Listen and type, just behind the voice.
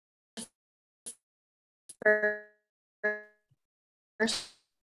first,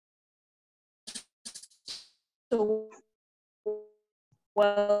 so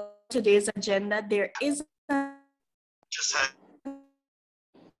well, today's agenda, there is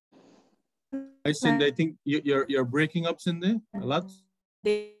Hi, Cindy. I think you're breaking up, Cindy, a lot.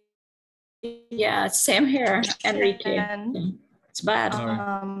 Yeah, same here, Enrique. It's bad.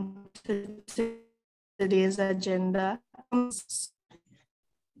 Today's agenda.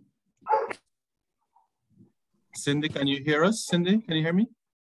 Cindy, can you hear us? Cindy, can you hear me?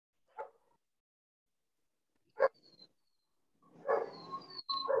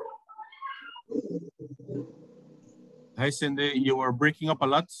 Hi, Cindy. You were breaking up a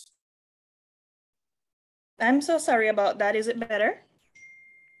lot. I'm so sorry about that. Is it better?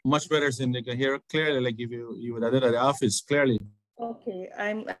 Much better, Cindy. I can hear it clearly, like if you would have it at the office, clearly. Okay,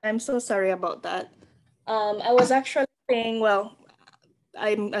 I'm so sorry about that. I was actually saying, well,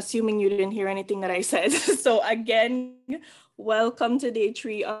 I'm assuming you didn't hear anything that I said. So again, welcome to day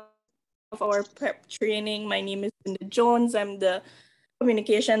 3 of our PrEP training. My name is Linda Jones. I'm the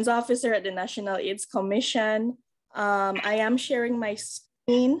Communications Officer at the National AIDS Commission. I am sharing my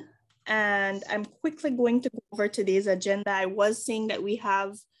screen and I'm quickly going to go over today's agenda. I was saying that we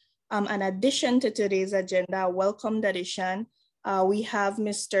have an addition to today's agenda, a welcomed addition. We have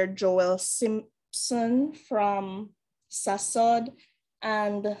Mr. Joel Simpson from SASOD,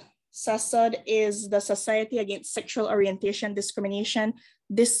 and SASOD is the Society Against Sexual Orientation Discrimination.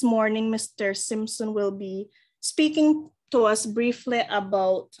 This morning, Mr. Simpson will be speaking to us briefly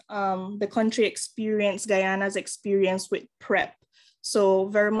about the country experience, Guyana's experience with PrEP. So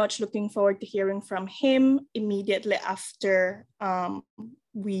very much looking forward to hearing from him immediately after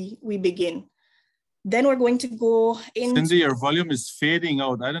we begin. Then we're going to go into— Cindy, your volume is fading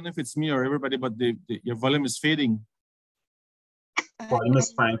out. I don't know if it's me or everybody, but your volume is fading. Volume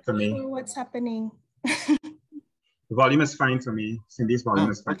is fine for me. Sure what's happening? The volume is fine for me. Cindy's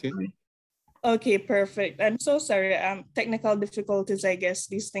volume is fine for me. Okay, perfect. I'm so sorry. Technical difficulties, I guess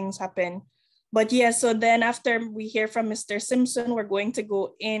these things happen. But yeah, so then after we hear from Mr. Simpson, we're going to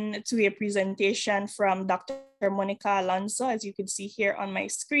go into a presentation from Dr. Monica Alonso, as you can see here on my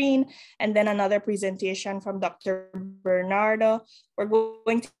screen, and then another presentation from Dr. Bernardo. We're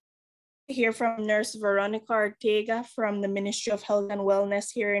going to hear from Nurse Veronica Ortega from the Ministry of Health and Wellness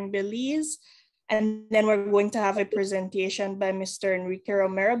here in Belize. And then we're going to have a presentation by Mr. Enrique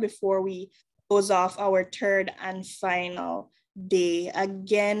Romero before we close off our third and final day.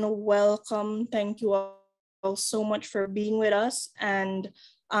 Again, welcome. Thank you all so much for being with us. And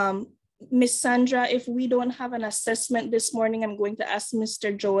Ms. Sandra, if we don't have an assessment this morning, I'm going to ask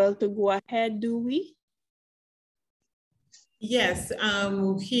Mr. Joel to go ahead, do we? Yes,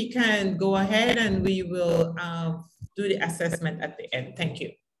 he can go ahead and we will do the assessment at the end. Thank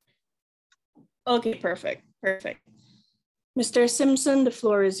you. Okay, perfect, perfect. Mr. Simpson, the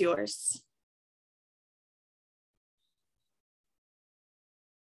floor is yours.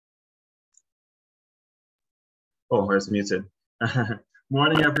 Oh, I was muted.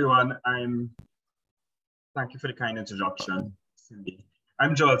 Morning, everyone. Thank you for the kind introduction, Cindy.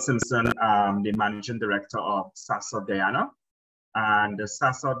 I'm Joel Simpson, the Managing Director of SASOD Guyana. And the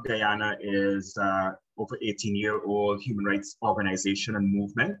SASOD Guyana is over 18-year-old human rights organization and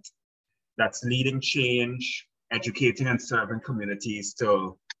movement that's leading change, educating and serving communities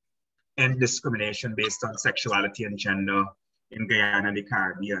to end discrimination based on sexuality and gender in Guyana and the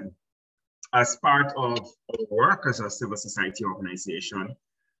Caribbean. As part of our work as a civil society organization,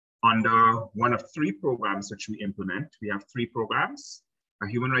 under one of 3 programs which we implement, we have 3 programs: a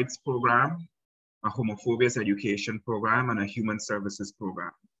human rights program, a homophobia education program, and a human services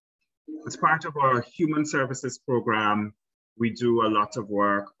program. As part of our human services program, we do a lot of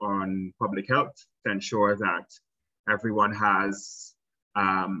work on public health to ensure that everyone has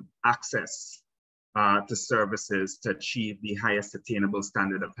access to services to achieve the highest attainable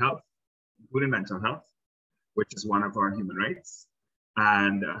standard of health, including mental health, which is one of our human rights.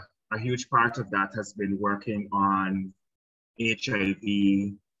 And a huge part of that has been working on HIV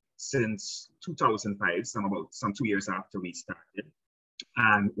since 2005, some 2 years after we started,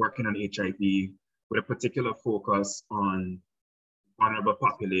 and working on HIV with a particular focus on vulnerable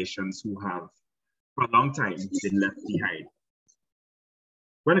populations who have, for a long time, been left behind.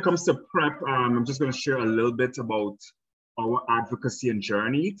 When it comes to PrEP, I'm just going to share a little bit about our advocacy and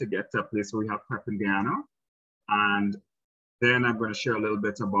journey to get to a place where we have PrEP in Guyana. And then I'm going to share a little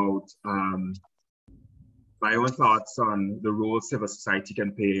bit about my own thoughts on the role civil society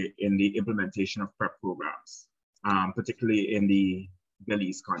can play in the implementation of PrEP programs, particularly in the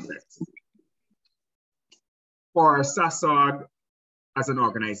Belize context. For SASOD as an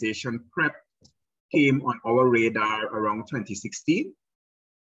organization, PrEP came on our radar around 2016,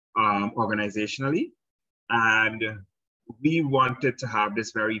 organizationally, and we wanted to have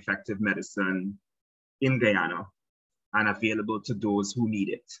this very effective medicine in Guyana and available to those who need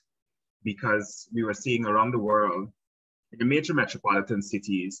it, because we were seeing around the world in the major metropolitan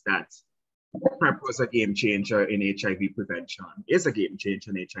cities that PrEP was a game changer in HIV prevention, is a game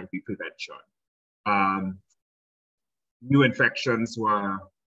changer in HIV prevention. New infections were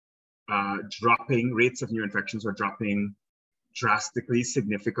dropping, rates of new infections were dropping drastically,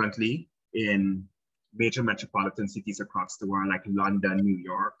 significantly in major metropolitan cities across the world, like London, New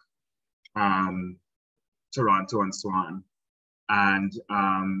York, Toronto, and so on. And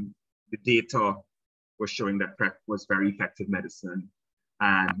the data was showing that PrEP was very effective medicine,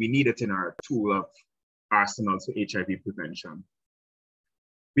 and we need it in our tool of arsenals for HIV prevention.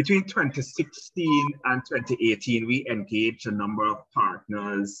 Between 2016 and 2018, we engaged a number of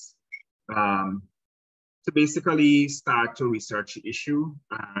partners to basically start to research the issue.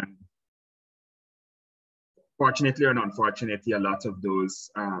 And fortunately or unfortunately, a lot of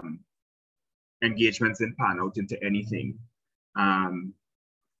those engagements didn't pan out into anything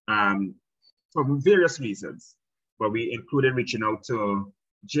for various reasons. But we included reaching out to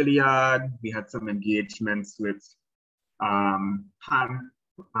Gilead. We had some engagements with PAHO,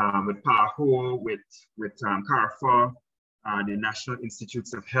 with CARFA, the National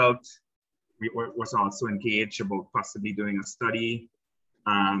Institutes of Health. We was also engaged about possibly doing a study,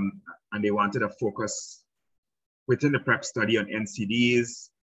 and they wanted to focus within the PrEP study on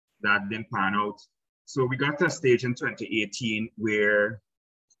NCDs. That didn't pan out. So we got to a stage in 2018 where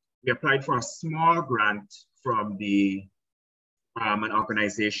we applied for a small grant from an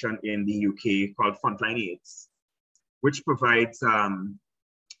organization in the UK called Frontline AIDS, which provides,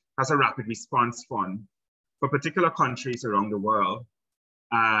 has a rapid response fund for particular countries around the world.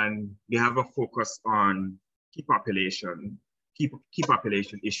 And they have a focus on key population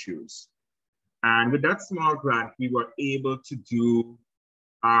issues. And with that small grant, we were able to do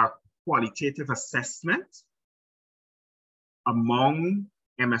a qualitative assessment among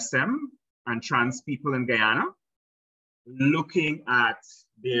MSM and trans people in Guyana, looking at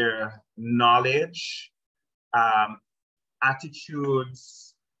their knowledge,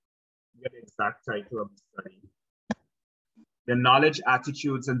 attitudes, get the exact title of the study, the knowledge,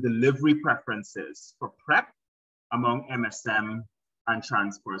 attitudes, and delivery preferences for PrEP among MSM and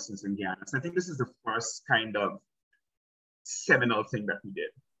trans persons in Guyana. So I think this is the first kind of seminal thing that we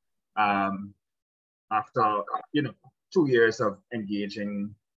did after 2 years of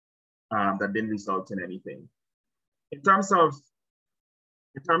engaging that didn't result in anything. In terms of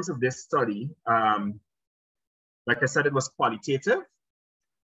this study, like I said, it was qualitative.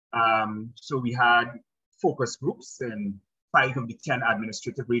 So we had focus groups in 5 of the 10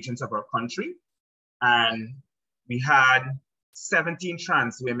 administrative regions of our country. And we had 17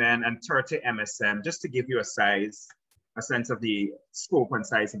 trans women and 30 MSM, just to give you a sense of the scope and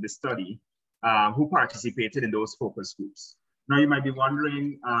size of the study, who participated in those focus groups. Now you might be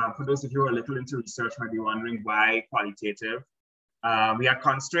wondering, for those of you who are a little into research, might be wondering why qualitative. We had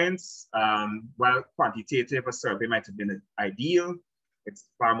constraints. While quantitative, a survey might have been ideal. It's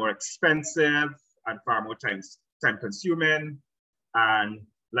far more expensive and far more time consuming. And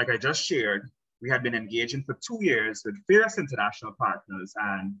like I just shared, we had been engaging for 2 years with various international partners,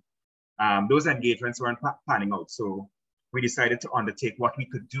 and those engagements weren't panning out. So we decided to undertake what we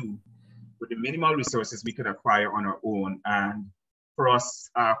could do with the minimal resources we could acquire on our own. And for us,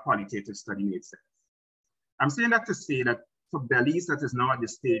 our qualitative study made sense. I'm saying that to say that for Belize, that is now at the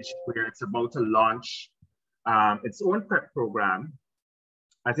stage where it's about to launch its own PrEP program,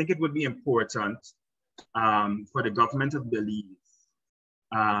 I think it would be important for the government of Belize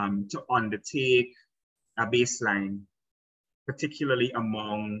to undertake a baseline, particularly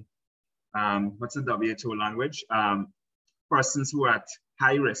among, what's the WHO language? Persons who are at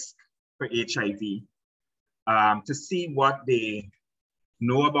high risk for HIV, to see what they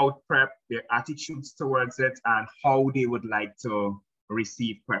know about PrEP, their attitudes towards it, and how they would like to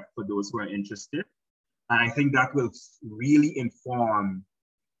receive PrEP for those who are interested. And I think that will really inform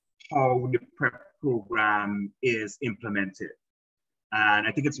how the PrEP program is implemented. And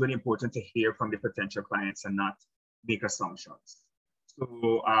I think it's really important to hear from the potential clients and not make assumptions.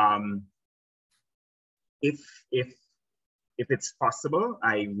 So if it's possible,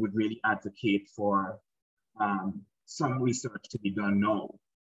 I would really advocate for some research to be done now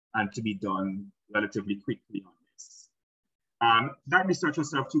and to be done relatively quickly on this. That research will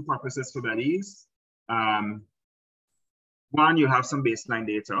serve 2 purposes for Belize. One, you have some baseline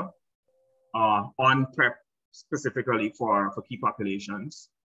data on PrEP specifically for key populations.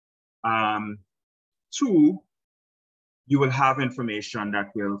 2, you will have information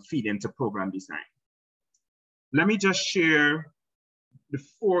that will feed into program design. Let me just share the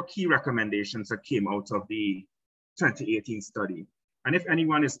 4 key recommendations that came out of the 2018 study. And if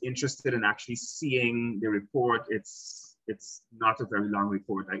anyone is interested in actually seeing the report, it's not a very long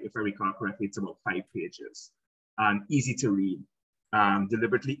report. If I recall correctly, it's about 5 pages. Easy to read,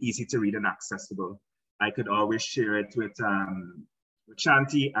 deliberately easy to read and accessible. I could always share it with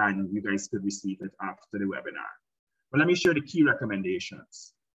Shanti, and you guys could receive it after the webinar. But let me share the key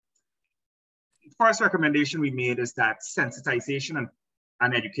recommendations. The first recommendation we made is that sensitization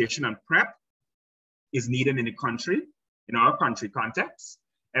and education on PrEP is needed in the country, in our country context,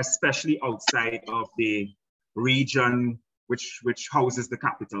 especially outside of the region which houses the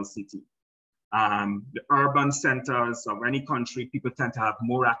capital city. The urban centers of any country, people tend to have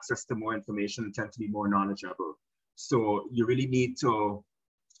more access to more information and tend to be more knowledgeable. So you really need to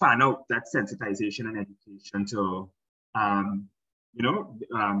fan out that sensitization and education to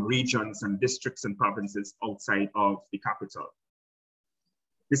regions and districts and provinces outside of the capital.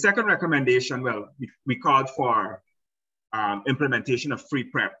 The second recommendation, well, we called for implementation of free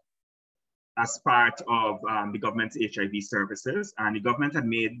PrEP as part of the government's HIV services. And the government had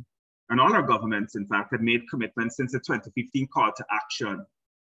made, and all our governments, in fact, had made commitments since the 2015 call to action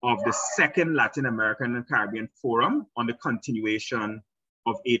of the second Latin American and Caribbean Forum on the continuation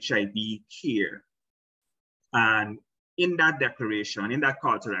of HIV care. And in that declaration, in that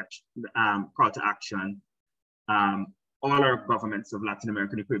call to action, all our governments of Latin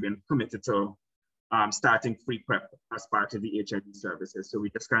America and Caribbean committed to starting free PrEP as part of the HIV services. So we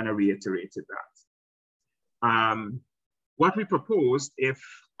just kind of reiterated that. What we proposed, if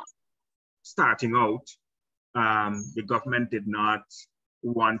starting out, the government did not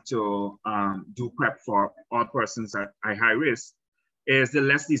want to do PrEP for all persons at high risk, is the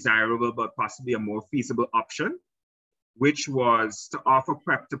less desirable but possibly a more feasible option, which was to offer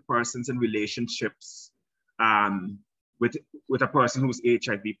PrEP to persons in relationships with a person who's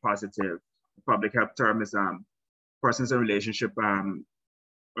HIV positive. The public health term is persons in relationship or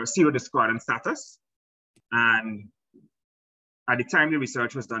serodiscordant status. And at the time the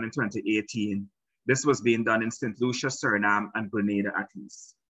research was done in 2018, this was being done in St. Lucia, Suriname, and Grenada at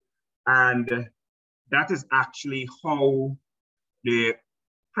least. And that is actually how the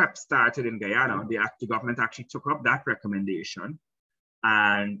PrEP started in Guyana. The government actually took up that recommendation.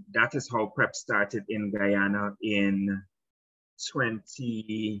 And that is how PrEP started in Guyana in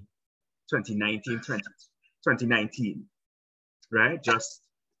 2019, right? Just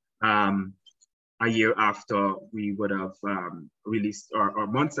a year after we would have released, or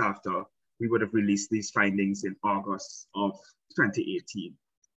months after, we would have released these findings in August of 2018.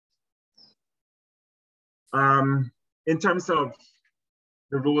 In terms of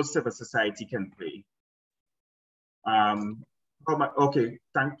the role civil society can play, okay,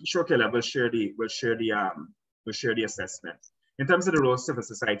 thank you. Sure, Caleb, we'll share the assessment. In terms of the role civil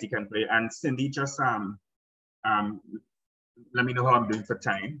society can play, and Cindy, just let me know how I'm doing for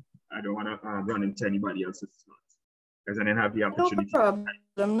time. I don't want to run into anybody else's slots, because I didn't have the opportunity.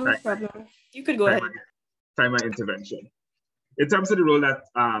 No problem. You could go ahead. Time my intervention. In terms of the role that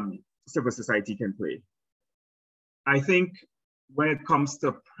civil society can play, I think when it comes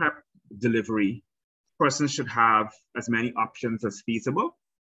to PrEP delivery, persons should have as many options as feasible.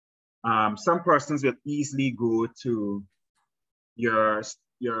 Some persons will easily go to your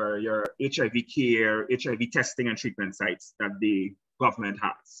HIV care, HIV testing and treatment sites that the government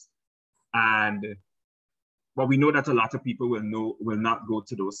has. But we know that a lot of people will not go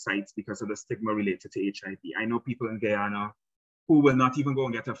to those sites because of the stigma related to HIV. I know people in Guyana who will not even go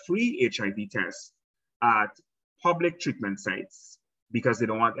and get a free HIV test at public treatment sites because they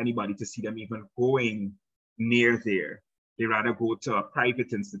don't want anybody to see them even going near there. They rather go to a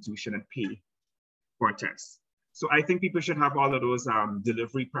private institution and pay for a test. So I think people should have all of those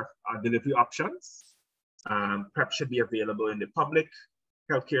delivery options. PrEP should be available in the public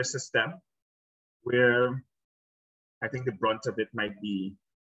healthcare system, where I think the brunt of it might be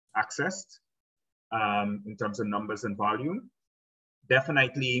accessed in terms of numbers and volume.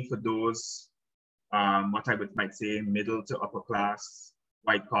 Definitely for those, what I might say, middle to upper class,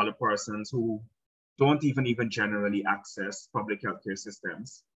 white collar persons who don't even generally access public healthcare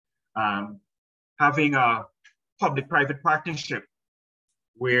systems. Having a public-private partnership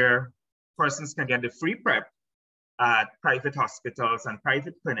where persons can get the free PrEP at private hospitals and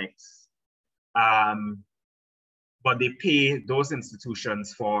private clinics, but they pay those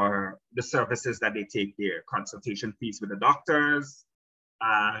institutions for the services that they take there, consultation fees with the doctors,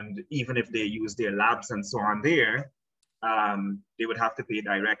 and even if they use their labs and so on there, they would have to pay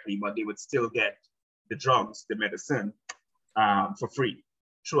directly, but they would still get drugs, the medicine, for free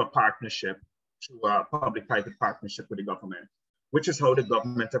through a partnership, through a public-private partnership with the government, which is how the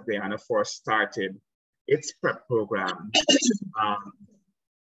government of Guyana first started its PrEP program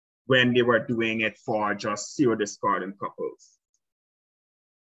when they were doing it for just serodiscordant couples.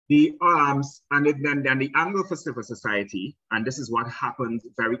 And then the angle for civil society, and this is what happened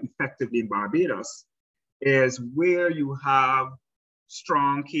very effectively in Barbados, is where you have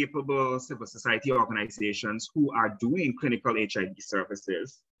strong, capable civil society organizations who are doing clinical HIV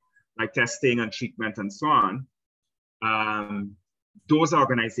services, like testing and treatment and so on. Those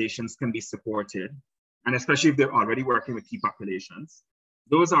organizations can be supported, and especially if they're already working with key populations,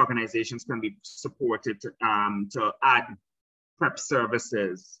 those organizations can be supported to add PrEP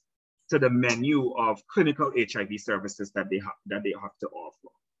services to the menu of clinical HIV services that they have to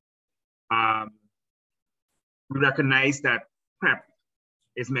offer. We recognize that PrEP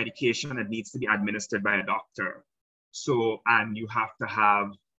is medication that needs to be administered by a doctor. So, and you have to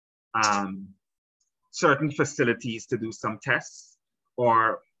have certain facilities to do some tests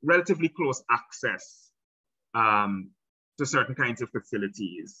or relatively close access to certain kinds of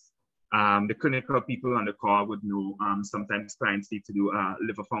facilities. The clinical people on the call would know sometimes clients need to do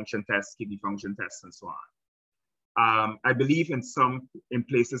liver function tests, kidney function tests, and so on. I believe in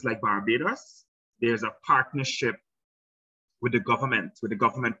places like Barbados, there's a partnership with the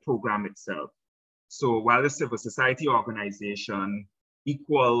government program itself. So while the civil society organization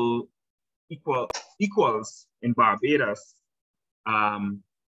equals in Barbados,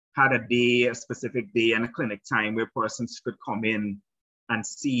 had a specific day and a clinic time where persons could come in and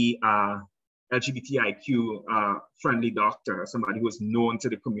see LGBTIQ friendly doctor, somebody who is known to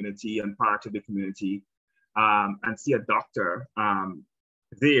the community and part of the community, and see a doctor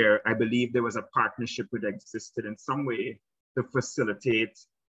there. I believe there was a partnership that existed in some way to facilitate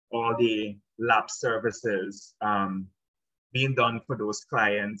all the lab services being done for those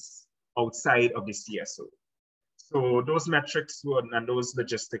clients outside of the CSO. So those metrics and those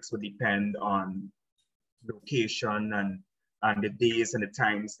logistics would depend on location and the days and the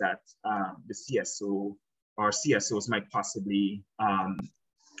times that the CSO or CSOs might possibly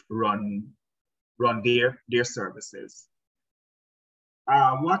run their services.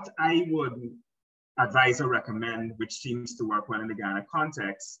 What I would advise or recommend, which seems to work well in the Ghana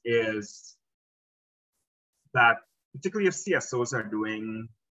context, is that particularly if CSOs are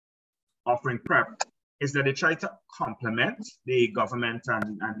offering PrEP, is that they try to complement the government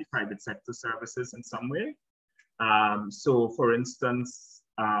and the private sector services in some way. So for instance,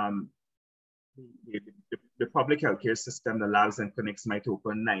 the public healthcare system, the labs and clinics might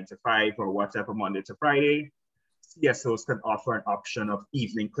open 9 to 5 or whatever, Monday to Friday. CSOs can offer an option of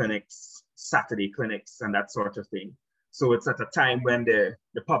evening clinics, Saturday clinics, and that sort of thing. So it's at a time when the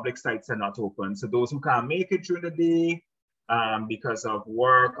public sites are not open. So those who can't make it during the day because of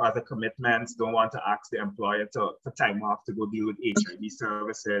work, other commitments, don't want to ask the employer for time off to go deal with HIV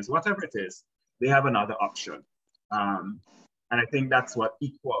services, whatever it is, they have another option. And I think that's what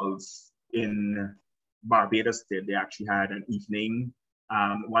Equals in Barbados did. They actually had an evening,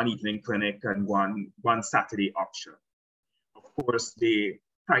 one evening clinic and one Saturday option. Of course, the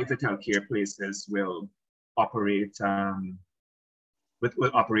private healthcare places will operate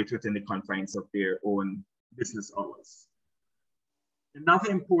within the confines of their own business hours.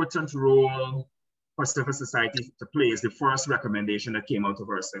 Another important role for civil society to play is the first recommendation that came out of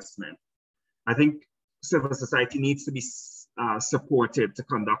our assessment. I think civil society needs to be supported to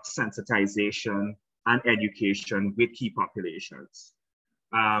conduct sensitization and education with key populations.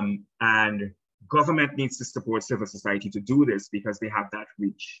 And government needs to support civil society to do this because they have that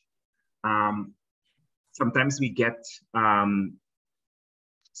reach. Sometimes we get,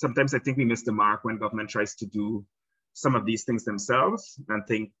 sometimes I think we miss the mark when government tries to do some of these things themselves and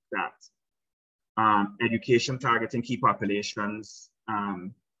think that education targeting key populations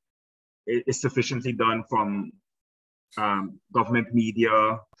is sufficiently done from government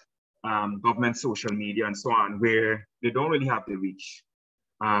media, government social media, and so on, where they don't really have the reach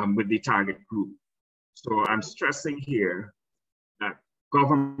with the target group. So I'm stressing here that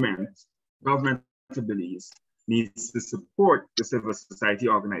government Belize needs to support the civil society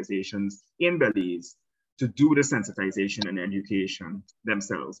organizations in Belize to do the sensitization and education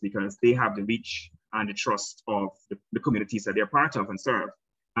themselves, because they have the reach and the trust of the communities that they're part of and serve.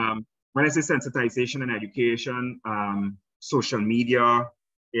 When I say sensitization and education, social media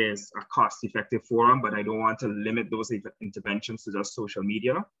is a cost-effective forum, but I don't want to limit those interventions to just social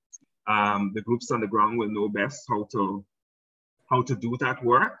media. The groups on the ground will know best how to do that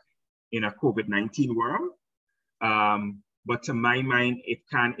work in a COVID-19 world. But to my mind, it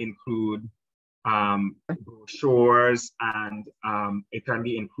can include brochures, and it can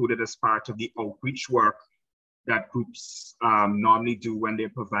be included as part of the outreach work that groups normally do when they're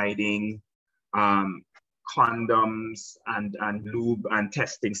providing condoms and lube and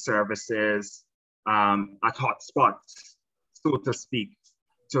testing services at hotspots, so to speak,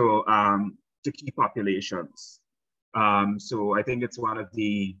 to key populations. So I think it's one of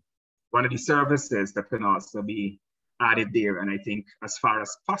the services that can also be added there. And I think as far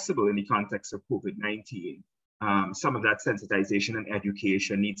as possible in the context of COVID-19, some of that sensitization and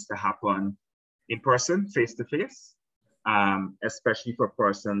education needs to happen in person, face to face, especially for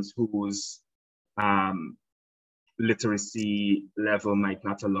persons whose literacy level might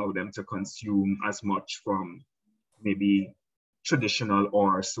not allow them to consume as much from maybe traditional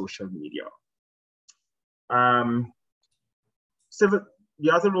or social media.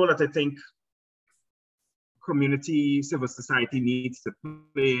 The other role that I think community civil society needs to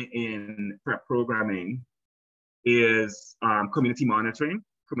play in PrEP programming is community monitoring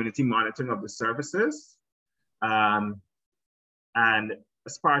of the services. And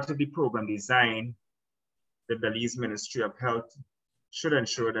as part of the program design, the Belize Ministry of Health should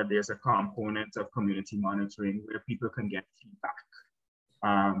ensure that there's a component of community monitoring where people can get feedback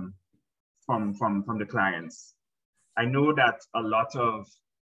from the clients. I know that a lot of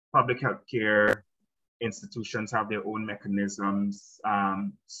public health care institutions have their own mechanisms.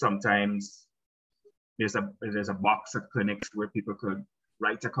 Sometimes there's a box of clinics where people could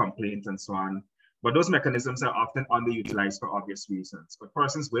write a complaint and so on. But those mechanisms are often underutilized for obvious reasons. But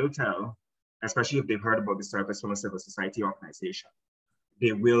persons will tell, especially if they've heard about the service from a civil society organization,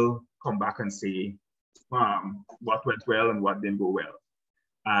 they will come back and say what went well and what didn't go well.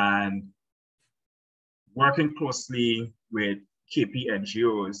 And working closely with KP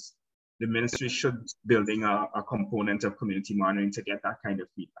NGOs, the ministry should be building a component of community monitoring to get that kind of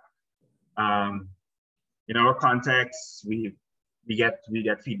feedback. In our context, we get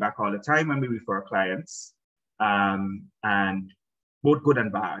feedback all the time when we refer clients, and both good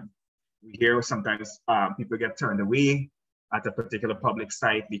and bad. We hear sometimes people get turned away at a particular public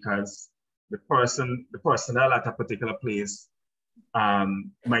site because the personnel at a particular place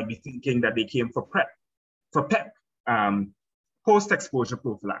might be thinking that they came for PrEP, post-exposure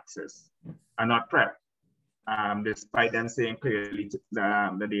prophylaxis, and not PrEP, despite them saying clearly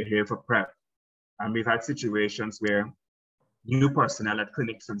that they're here for PrEP. And we've had situations where new personnel at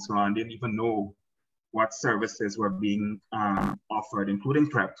clinics and so on didn't even know what services were being offered, including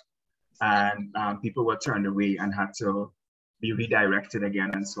PrEP, and people were turned away and had to be redirected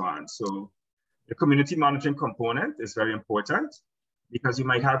again and so on. So the community monitoring component is very important, because you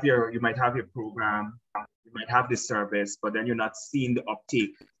might have your program, you might have this service, but then you're not seeing the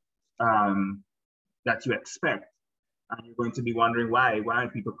uptake that you expect. And you're going to be wondering why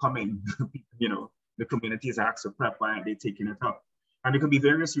aren't people coming? You know, the community is asked for PrEP, why aren't they taking it up? And there could be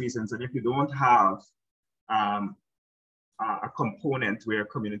various reasons. And if you don't have a component where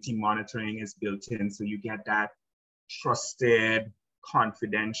community monitoring is built in, so you get that trusted,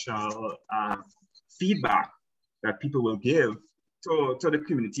 confidential feedback that people will give to the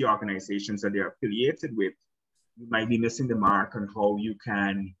community organizations that they're affiliated with, you might be missing the mark on how you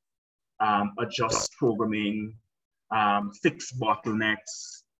can adjust programming, fix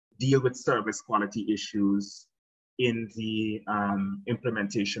bottlenecks, deal with service quality issues in the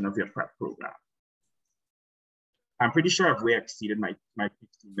implementation of your PrEP program. I'm pretty sure I've way exceeded my 15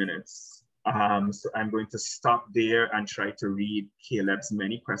 minutes. So I'm going to stop there and try to read Caleb's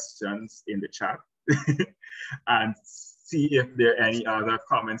many questions in the chat and see if there are any other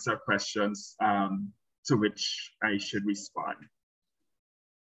comments or questions to which I should respond.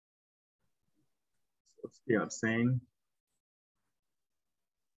 What's Caleb saying?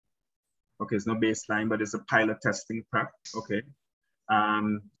 Okay, it's no baseline, but it's a pilot testing PrEP. Okay.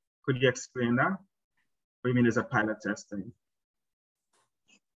 Could you explain that? What do you mean there's a pilot testing?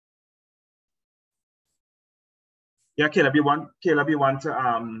 Yeah, Caleb, you want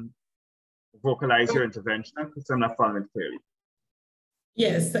to vocalize your intervention? Because I'm not following clearly.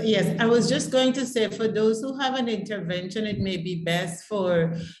 Yes. I was just going to say, for those who have an intervention, it may be best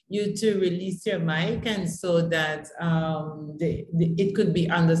for you to release your mic, and so that it could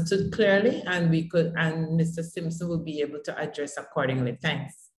be understood clearly, and Mr. Simpson will be able to address accordingly.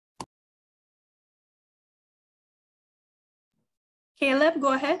 Thanks. Caleb,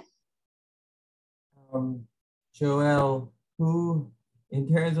 go ahead. Joel, in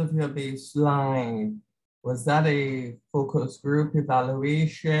terms of your baseline, was that a focus group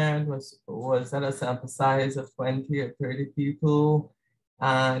evaluation? Was that a sample size of 20 or 30 people?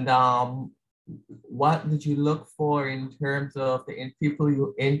 And what did you look for in terms of the people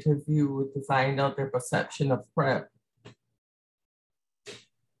you interviewed to find out their perception of PrEP?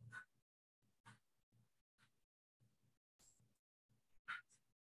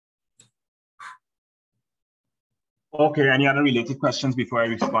 Okay, any other related questions before I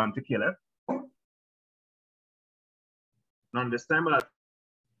respond to Caleb? Not this time, but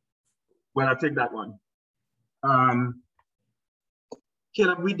I'll take that one.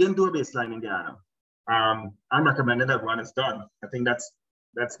 Caleb, we didn't do a baseline in Guyana. I'm recommending that one is done. I think that's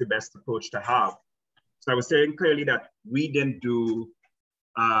the best approach to have. So I was saying clearly that we didn't do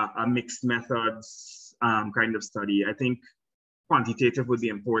a mixed methods kind of study. I think quantitative would be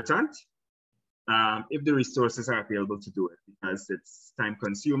important if the resources are available to do it, because it's time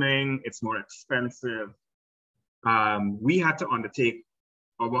consuming, it's more expensive. We had to undertake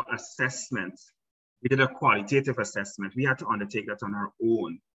our assessment. We did a qualitative assessment. We had to undertake that on our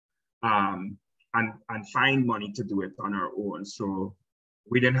own and find money to do it on our own. So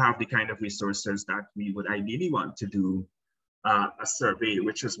we didn't have the kind of resources that we would ideally want to do a survey,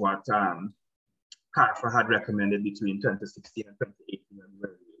 which is what CARFA had recommended between 2016 and 2018 when we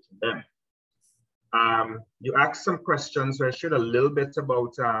were engaging them. You asked some questions, so I shared a little bit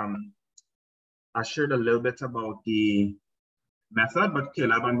about the method, but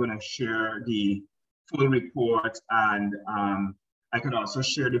Caleb, I'm going to share the full report, and I could also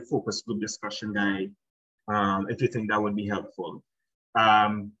share the focus group discussion guide if you think that would be helpful.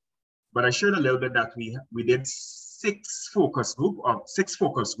 But I shared a little bit that we did six focus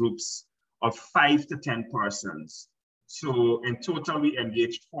groups of 5 to 10 persons. So in total, we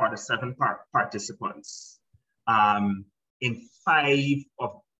engaged 4 to 7 participants in 5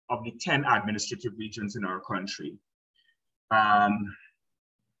 of the 10 administrative regions in our country.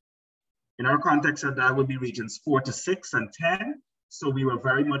 In our context, that would be regions 4 to 6 and 10. So we were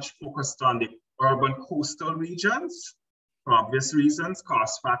very much focused on the urban coastal regions for obvious reasons,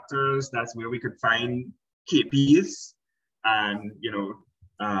 cost factors. That's where we could find KPs, and the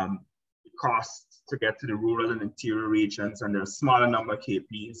cost to get to the rural and interior regions, and there's a smaller number of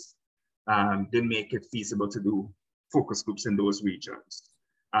KPs. Didn't make it feasible to do focus groups in those regions.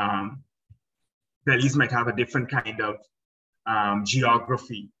 Belize might have a different kind of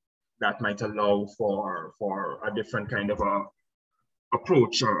geography that might allow for a different kind of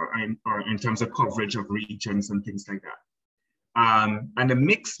approach or in terms of coverage of regions and things like that. And the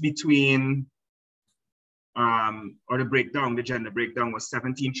mix between, or the gender breakdown was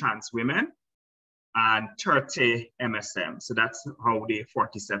 17 trans women and 30 MSM. So that's how the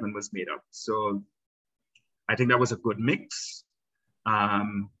 47 was made up. So I think that was a good mix.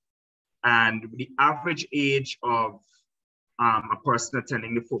 And the average age of a person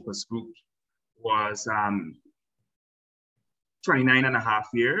attending the focus group was 29 and a half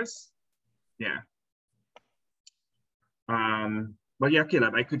years. Yeah. But yeah,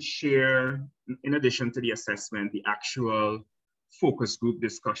 Caleb, I could share, in addition to the assessment, the actual focus group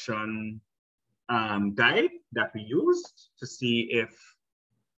discussion guide that we used to see if,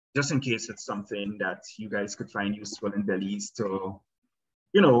 just in case it's something that you guys could find useful in Belize to,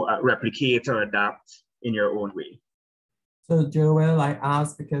 replicate or adapt in your own way. So Joel, I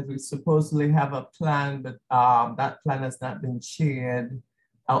asked because we supposedly have a plan, but that plan has not been shared,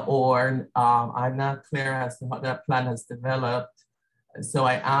 or I'm not clear as to how that plan has developed. So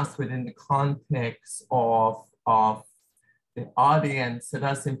I asked within the context of the audience, so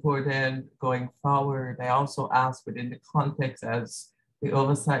that's important going forward. I also asked within the context as the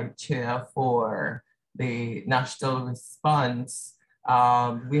oversight chair for the national response.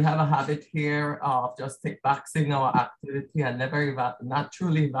 We have a habit here of just tick-boxing our activity and not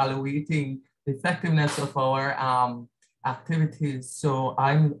truly evaluating the effectiveness of our activities. So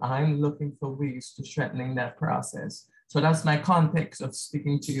I'm looking for ways to strengthening that process. So that's my context of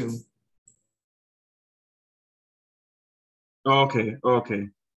speaking to you. Okay.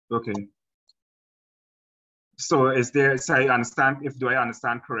 So so do I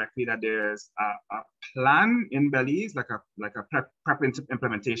understand correctly that there's a plan in Belize, like a PrEP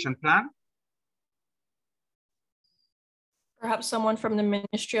implementation plan? Perhaps someone from the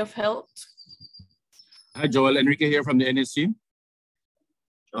Ministry of Health. Hi, Joel. Enrique here from the NSC.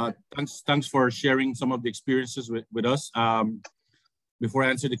 Thanks for sharing some of the experiences with us. Before I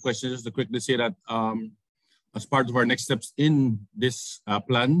answer the question, just to quickly say that as part of our next steps in this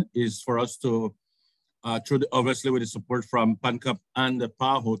plan is for us to, obviously with the support from PANCAP and the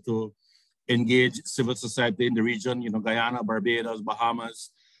PAHO, to engage civil society in the region, Guyana, Barbados,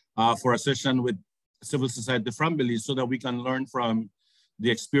 Bahamas, for a session with civil society from Belize so that we can learn from the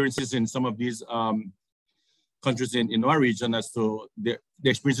experiences in some of these countries in our region as to the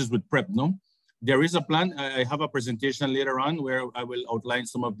experiences with PrEP, there is a plan. I have a presentation later on where I will outline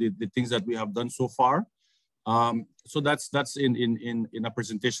some of the things that we have done so far. So that's in a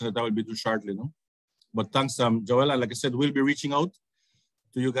presentation that I will be doing shortly. No? But thanks, Joel. And like I said, we'll be reaching out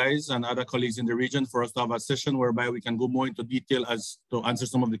to you guys and other colleagues in the region for us to have a session whereby we can go more into detail as to answer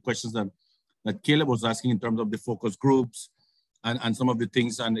some of the questions that Caleb was asking in terms of the focus groups and some of the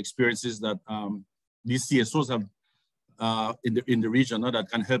things and experiences that these CSOs have in the region, that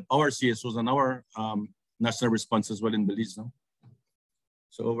can help our CSOs and our national response as well in Belize. No?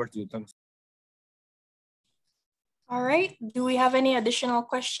 So over to you, thanks. All right, do we have any additional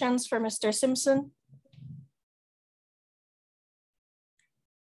questions for Mr. Simpson?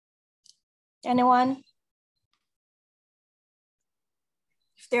 Anyone?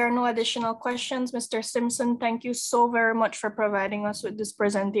 If there are no additional questions, Mr. Simpson, thank you so very much for providing us with this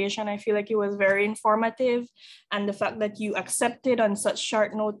presentation. I feel like it was very informative, and the fact that you accepted on such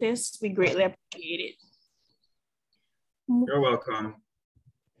short notice, we greatly appreciate it. You're welcome.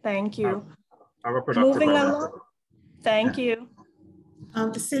 Thank you. Have a productive Moving along. Thank you.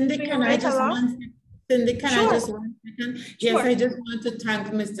 Cindy, can I just Cindy, can I just 1 second? Yes, Sure. I just want to thank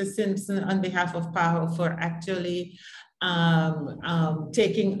Mr. Simpson on behalf of PAHO for actually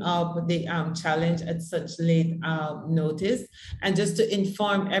taking up the challenge at such late notice. And just to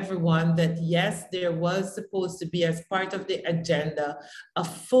inform everyone that yes, there was supposed to be, as part of the agenda, a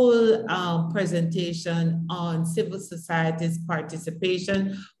full presentation on civil society's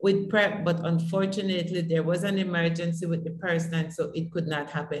participation with PrEP, but unfortunately there was an emergency with the person, so it could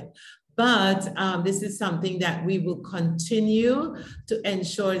not happen. But this is something that we will continue to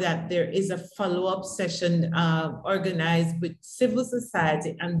ensure that there is a follow-up session organized with civil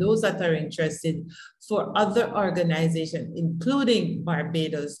society and those that are interested for other organizations, including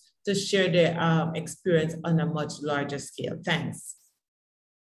Barbados, to share their experience on a much larger scale. Thanks.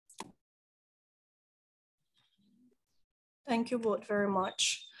 Thank you both very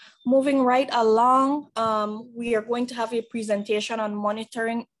much. Moving right along, we are going to have a presentation on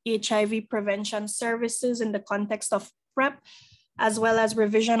monitoring HIV prevention services in the context of PrEP, as well as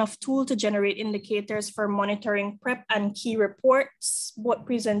revision of tool to generate indicators for monitoring PrEP and key reports. Both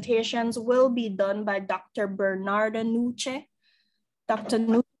presentations will be done by Dr. Bernarda Nuche. Dr.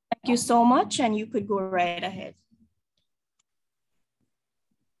 Nuche, thank you so much, and you could go right ahead.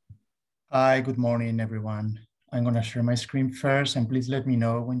 Hi, good morning, everyone. I'm going to share my screen first, and please let me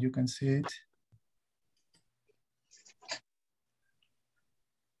know when you can see it.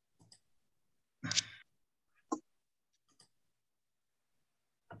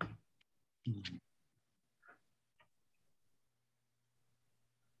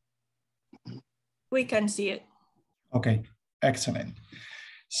 We can see it. Okay, excellent.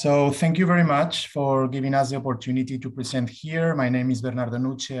 So thank you very much for giving us the opportunity to present here. My name is Bernardo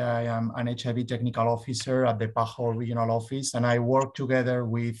Nuche. I am an HIV technical officer at the PAHO regional office, and I work together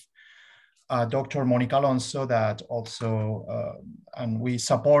with Dr. Monica Alonso that also, and we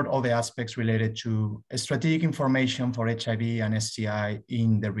support all the aspects related to strategic information for HIV and STI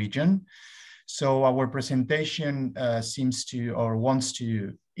in the region. So our presentation seems to, or wants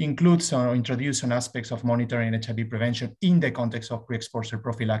to, includes or introduce some aspects of monitoring HIV prevention in the context of pre-exposure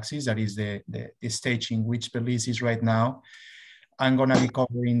prophylaxis. That is the stage in which Belize is right now. I'm going to be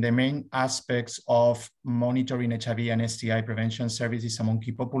covering the main aspects of monitoring HIV and STI prevention services among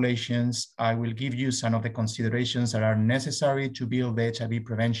key populations. I will give you some of the considerations that are necessary to build the HIV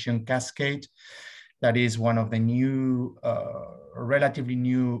prevention cascade. That is one of the new, relatively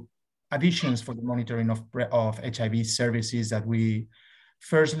new additions for the monitoring of HIV services that we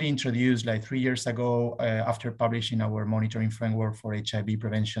firstly introduced like 3 years ago after publishing our monitoring framework for HIV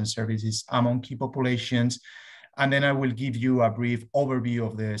prevention services among key populations. And then I will give you a brief overview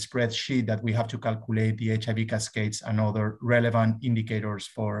of the spreadsheet that we have to calculate the HIV cascades and other relevant indicators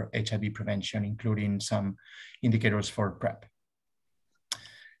for HIV prevention, including some indicators for PrEP.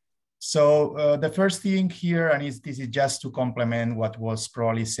 So the first thing here, and this is just to complement what was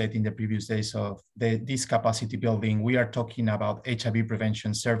probably said in the previous days of this capacity building, we are talking about HIV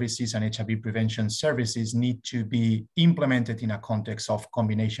prevention services, and HIV prevention services need to be implemented in a context of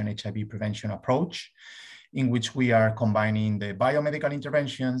combination HIV prevention approach, in which we are combining the biomedical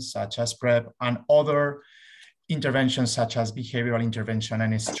interventions such as PrEP and other interventions such as behavioral intervention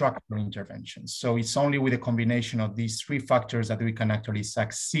and structural interventions. So it's only with a combination of these three factors that we can actually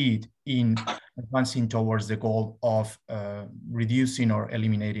succeed in advancing towards the goal of reducing or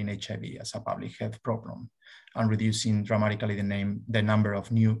eliminating HIV as a public health problem and reducing dramatically the number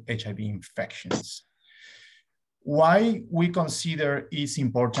of new HIV infections. Why we consider it's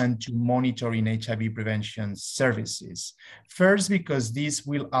important to monitor in HIV prevention services. First, because this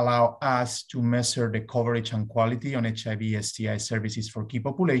will allow us to measure the coverage and quality on HIV STI services for key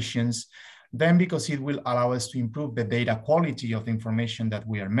populations. Then because it will allow us to improve the data quality of the information that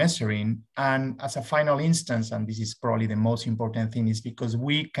we are measuring. And as a final instance, and this is probably the most important thing, is because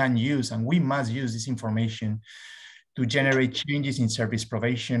we can use and we must use this information to generate changes in service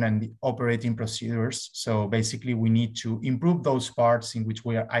provision and the operating procedures. So basically we need to improve those parts in which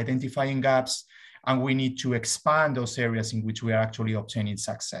we are identifying gaps, and we need to expand those areas in which we are actually obtaining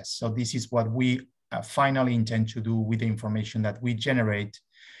success. So this is what we finally intend to do with the information that we generate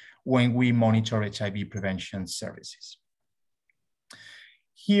when we monitor HIV prevention services.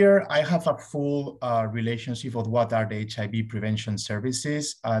 Here, I have a full relationship of what are the HIV prevention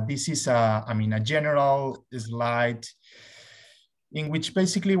services. This is a general slide in which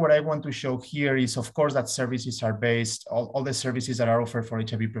basically what I want to show here is, of course, that services are based, all the services that are offered for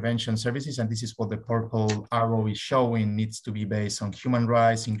HIV prevention services, and this is what the purple arrow is showing, needs to be based on human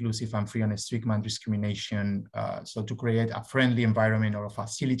rights, inclusive and free and stigma and discrimination. So to create a friendly environment or a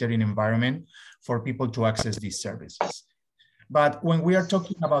facilitating environment for people to access these services. But when we are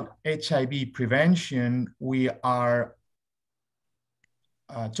talking about HIV prevention, we are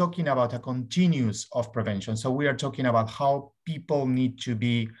talking about a continuous of prevention. So we are talking about how people need to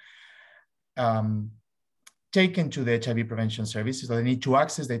be taken to the HIV prevention services, or they need to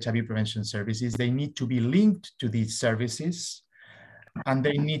access the HIV prevention services. They need to be linked to these services, and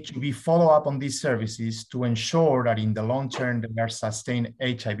they need to be follow up on these services to ensure that in the long term, they are sustained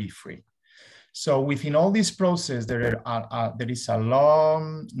HIV-free. So within all this process, there is a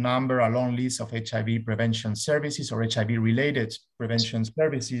long list of HIV prevention services or HIV-related prevention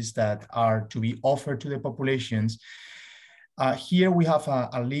services that are to be offered to the populations. Here we have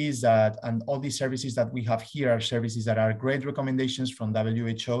a list that, and all these services that we have here are services that are great recommendations from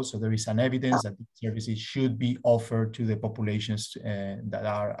WHO. So there is an evidence that these services should be offered to the populations that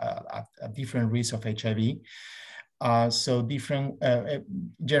are at different risks of HIV. So different,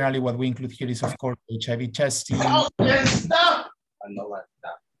 generally what we include here is, of course, HIV testing,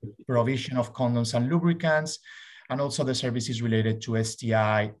 provision of condoms and lubricants, and also the services related to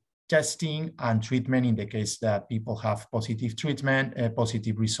STI testing and treatment in the case that people have positive treatment,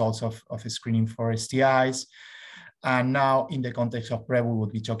 positive results of screening for STIs. And now in the context of PrEP, we will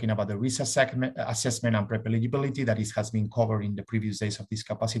be talking about the risk assessment and PrEP eligibility that has been covered in the previous days of this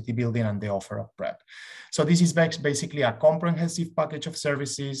capacity building and the offer of PrEP. So this is basically a comprehensive package of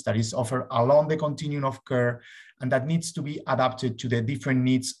services that is offered along the continuum of care, and that needs to be adapted to the different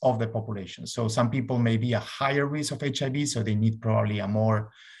needs of the population. So some people may be a higher risk of HIV, so they need probably a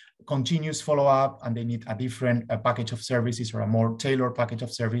more continuous follow-up, and they need a different package of services or a more tailored package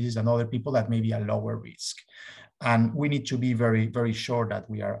of services than other people that may be a lower risk. And we need to be very, very sure that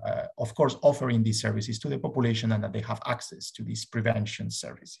we are, of course, offering these services to the population and that they have access to these prevention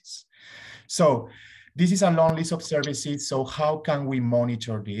services. So this is a long list of services. So how can we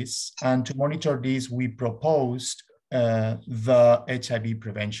monitor this? And to monitor this, we proposed the HIV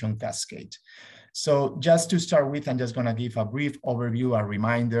prevention cascade. So just to start with, I'm just going to give a brief overview, a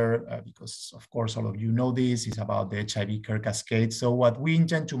reminder, because of course, all of you know this is about the HIV care cascade. So what we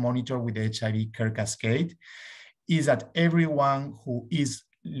intend to monitor with the HIV care cascade is that everyone who is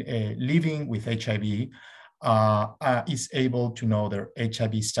living with HIV is able to know their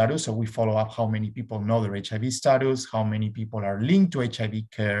HIV status. So we follow up how many people know their HIV status, how many people are linked to HIV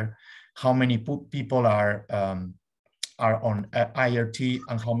care, how many people are on IRT,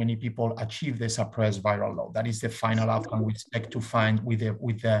 and how many people achieve the suppressed viral load. That is the final outcome we expect to find with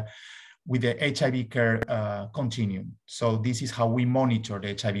the HIV care continuum. So this is how we monitor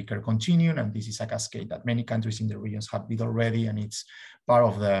the HIV care continuum, and this is a cascade that many countries in the regions have built already, and it's part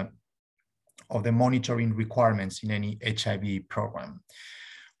of the monitoring requirements in any HIV program.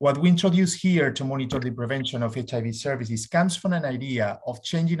 What we introduce here to monitor the prevention of HIV services comes from an idea of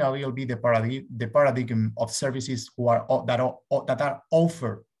changing a little bit the paradigm of services that are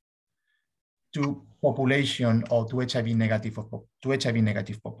offered to population or to HIV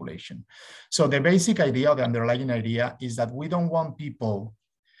negative population. So the basic idea, the underlying idea, is that we don't want people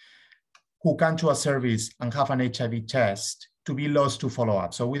who come to a service and have an HIV test to be lost to follow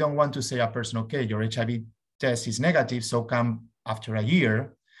up. So we don't want to say a person, okay, your HIV test is negative, so come after a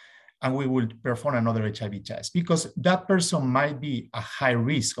year and we will perform another HIV test, because that person might be a high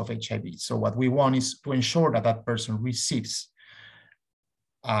risk of HIV. So what we want is to ensure that that person receives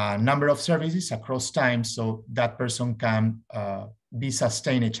a number of services across time so that person can be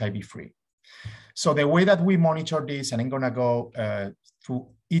sustained HIV free. So the way that we monitor this, and I'm gonna go through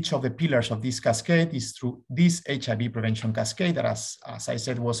each of the pillars of this cascade is through this HIV prevention cascade that, as I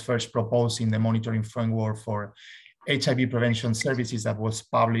said, was first proposed in the monitoring framework for HIV prevention services that was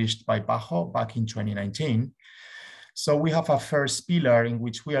published by PAHO back in 2019. So we have a first pillar in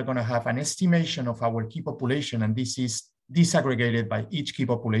which we are going to have an estimation of our key population, and this is disaggregated by each key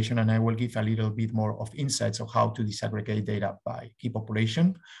population, and I will give a little bit more of insights of how to disaggregate data by key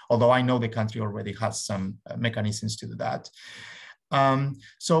population, although I know the country already has some mechanisms to do that.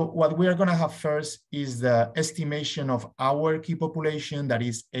 So what we are going to have first is the estimation of our key population that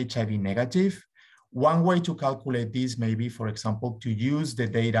is HIV negative. One way to calculate this may be, for example, to use the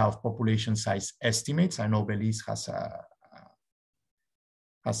data of population size estimates. I know Belize has a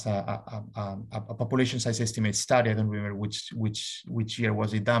population size estimate study. I don't remember which year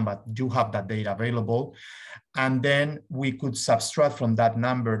was it done, but you have that data available. And then we could subtract from that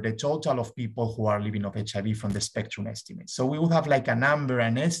number the total of people who are living of HIV from the spectrum estimate. So we would have like a number,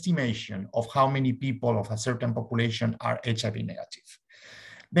 an estimation of how many people of a certain population are HIV negative.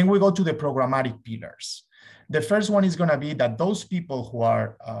 Then we go to the programmatic pillars. The first one is going to be that those people who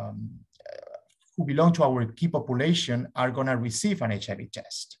are who belong to our key population are going to receive an HIV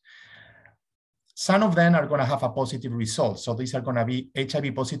test. Some of them are going to have a positive result. So these are going to be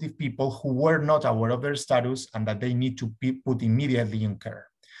HIV positive people who were not aware of their status and that they need to be put immediately in care.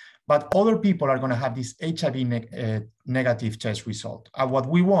 But other people are going to have this HIV negative test result. And what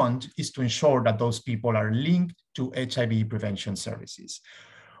we want is to ensure that those people are linked to HIV prevention services.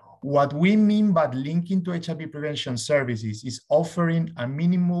 What we mean by linking to HIV prevention services is offering a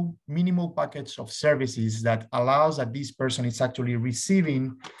minimal package of services that allows that this person is actually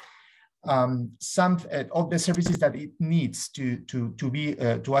receiving some of the services that it needs to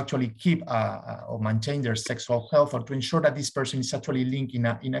actually keep or maintain their sexual health, or to ensure that this person is actually linked in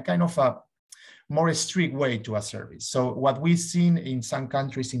a kind of a more strict way to a service. So what we've seen in some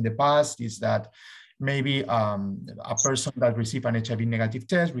countries in the past is that maybe a person that received an HIV negative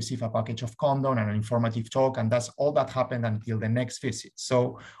test receive a package of condom and an informative talk, and that's all that happened until the next visit.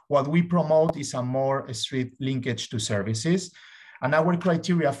 So what we promote is a more strict linkage to services. And our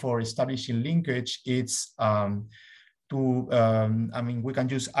criteria for establishing linkage is I mean, we can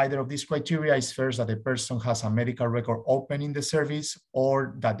use either of these criteria. Is first that the person has a medical record open in the service,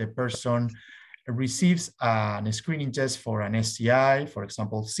 or that the person receives a screening test for an STI, for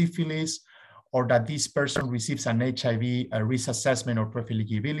example, syphilis, or that this person receives an HIV risk assessment or PrEP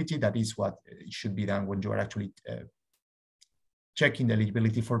eligibility. That is what should be done when you are actually checking the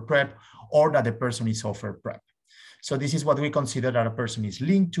eligibility for PrEP, or that the person is offered PrEP. So this is what we consider that a person is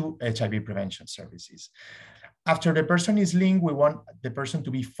linked to HIV prevention services. After the person is linked, we want the person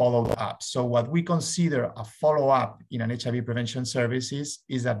to be followed up. So what we consider a follow-up in an HIV prevention services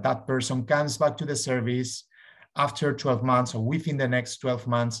is that that person comes back to the service after 12 months or within the next 12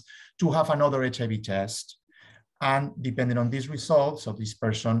 months to have another HIV test. And depending on these results of this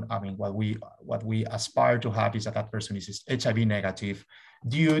person, I mean, what we aspire to have is that that person is HIV negative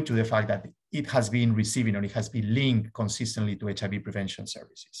due to the fact that it has been receiving or it has been linked consistently to HIV prevention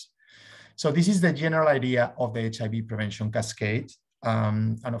services. So this is the general idea of the HIV prevention cascade.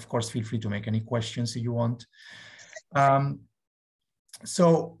 And of course, feel free to make any questions if you want.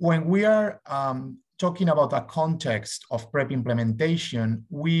 So when we are talking about a context of PrEP implementation,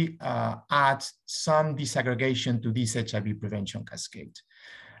 we add some disaggregation to this HIV prevention cascade.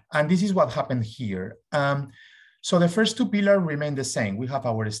 And this is what happened here. So the first two pillars remain the same. We have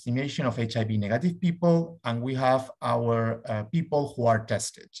our estimation of HIV negative people, and we have our people who are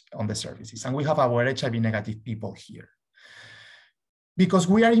tested on the services, and we have our HIV negative people here. Because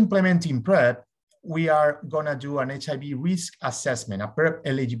we are implementing PrEP, we are gonna do an HIV risk assessment, a PrEP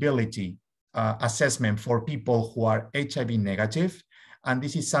eligibility assessment for people who are HIV negative. And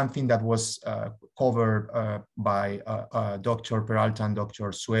this is something that was covered by Dr. Peralta and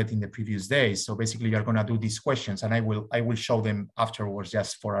Dr. Sweat in the previous days. So basically you're gonna do these questions, and I will show them afterwards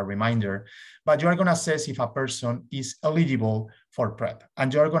just for a reminder. But you're gonna assess if a person is eligible for PrEP,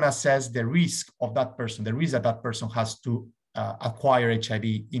 and you're gonna assess the risk of that person, the risk that that person has to acquire HIV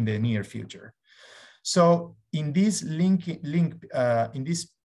in the near future. So in this in this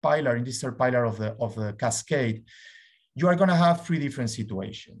third pillar of the cascade, you are going to have three different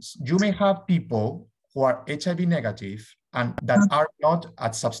situations. You may have people who are HIV negative and that are not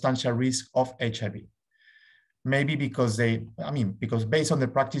at substantial risk of HIV. Maybe because because based on the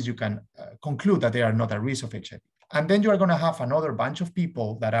practice, you can conclude that they are not at risk of HIV. And then you are going to have another bunch of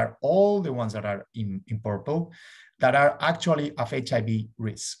people that are all the ones that are in purple that are actually of HIV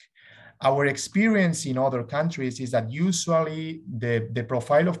risk. Our experience in other countries is that usually the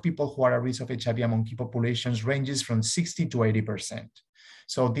profile of people who are at risk of HIV among key populations ranges from 60 to 80%.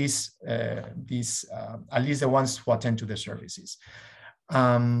 So these, at least the ones who attend to the services.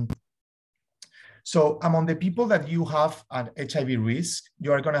 So among the people that you have an HIV risk,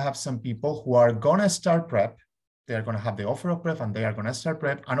 you are going to have some people who are going to start PrEP. They are going to have the offer of PrEP and they are going to start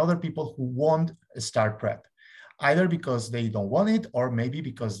PrEP, and other people who won't start PrEP, either because they don't want it or maybe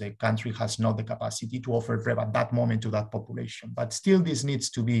because the country has not the capacity to offer PrEP at that moment to that population. But still, this needs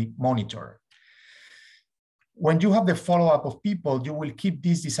to be monitored. When you have the follow-up of people, you will keep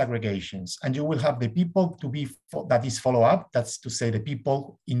these disaggregations, and you will have the people to be that is follow-up. That's to say the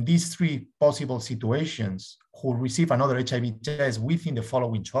people in these three possible situations who receive another HIV test within the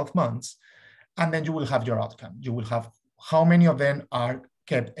following 12 months. And then you will have your outcome. You will have how many of them are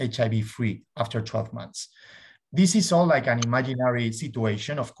kept HIV-free after 12 months. This is all like an imaginary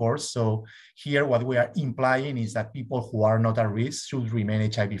situation, of course. So here what we are implying is that people who are not at risk should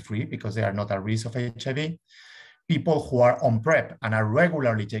remain HIV-free because they are not at risk of HIV. People who are on PrEP and are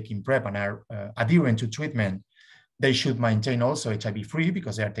regularly taking PrEP and are adherent to treatment, they should maintain also HIV-free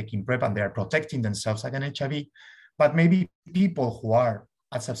because they are taking PrEP and they are protecting themselves against HIV. But maybe people who are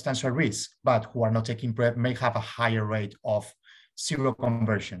at substantial risk, but who are not taking PrEP may have a higher rate of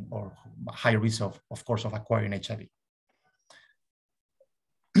seroconversion or higher risk of course, of acquiring HIV.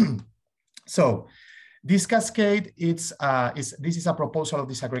 So this cascade, this is a proposal of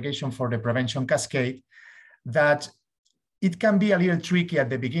disaggregation for the prevention cascade that it can be a little tricky at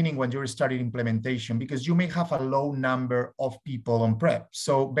the beginning when you're starting implementation because you may have a low number of people on PrEP.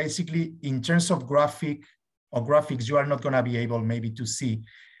 So basically, in terms of graphics, you are not going to be able maybe to see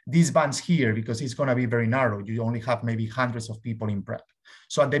these bands here because it's going to be very narrow. You only have maybe hundreds of people in PrEP.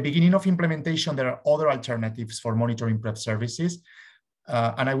 So at the beginning of implementation, there are other alternatives for monitoring PrEP services.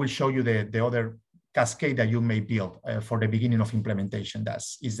 And I will show you the other cascade that you may build for the beginning of implementation. That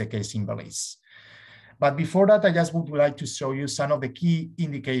is the case in Belize. But before that, I just would like to show you some of the key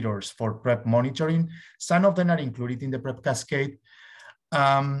indicators for PrEP monitoring. Some of them are included in the PrEP cascade.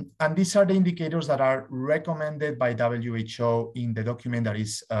 And these are the indicators that are recommended by WHO in the document that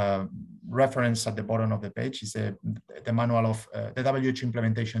is referenced at the bottom of the page. Is the manual of the WHO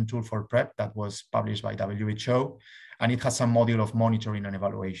implementation tool for PrEP that was published by WHO, and it has a module of monitoring and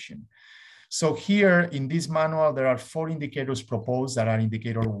evaluation. So here in this manual, there are 4 indicators proposed that are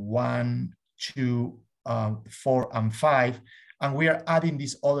indicator 1, 2, 4, and 5. And we are adding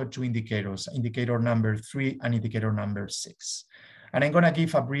these other 2 indicators, indicator number 3 and indicator number 6. And I'm going to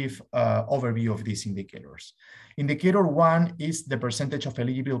give a brief overview of these indicators. Indicator 1 is the percentage of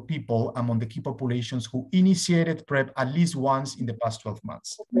eligible people among the key populations who initiated PrEP at least once in the past 12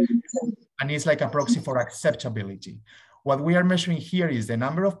 months. And it's like a proxy for acceptability. What we are measuring here is the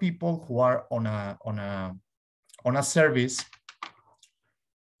number of people who are on a service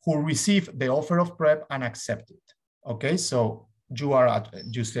who receive the offer of PrEP and accept it. Okay, so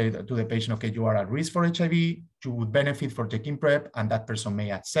you say to the patient, okay, you are at risk for HIV, you would benefit for taking PrEP, and that person may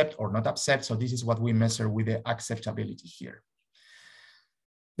accept or not accept. So this is what we measure with the acceptability here.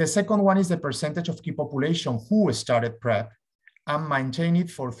 The second one is the percentage of key population who started PrEP and maintained it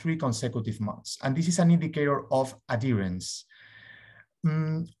for 3 consecutive months. And this is an indicator of adherence.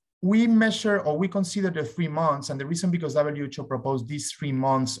 We measure, or we consider the 3 months, and the reason because WHO proposed these 3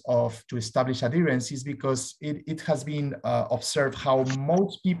 months to establish adherence is because it has been observed how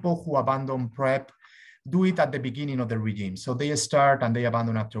most people who abandon PrEP do it at the beginning of the regime. So they start and they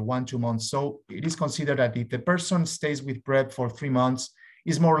abandon after 1, 2 months. So it is considered that if the person stays with PrEP for 3 months,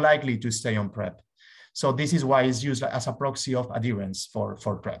 is more likely to stay on PrEP. So this is why it's used as a proxy of adherence for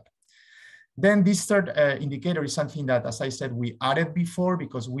PrEP. Then this third indicator is something that, as I said, we added before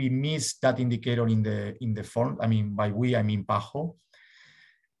because we missed that indicator in the form. I mean, by we, I mean PAHO.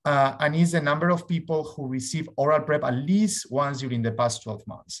 And is the number of people who receive oral PrEP at least once during the past 12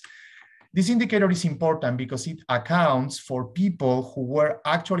 months. This indicator is important because it accounts for people who were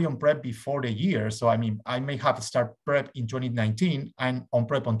actually on PrEP before the year. So I mean, I may have started PrEP in 2019 and on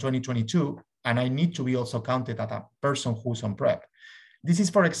PrEP on 2022, and I need to be also counted as a person who's on PrEP. This is,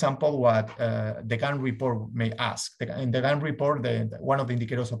 for example, what the GAN report may ask. In the GAN report, one of the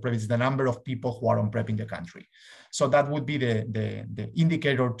indicators of PrEP is the number of people who are on PrEP in the country. So that would be the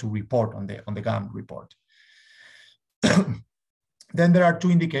indicator to report on the GAN report. Then there are 2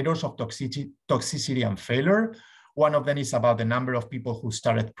 indicators of toxicity and failure. One of them is about the number of people who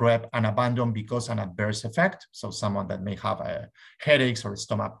started PrEP and abandoned because of an adverse effect. So someone that may have headaches or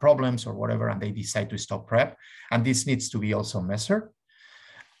stomach problems or whatever, and they decide to stop PrEP. And this needs to be also measured.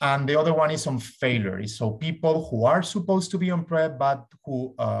 And the other one is on failure. So people who are supposed to be on PrEP, but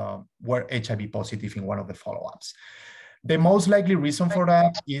who were HIV positive in one of the follow-ups. The most likely reason for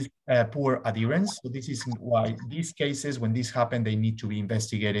that is poor adherence. So this is why these cases, when this happened, they need to be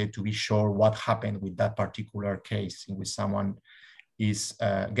investigated to be sure what happened with that particular case in which someone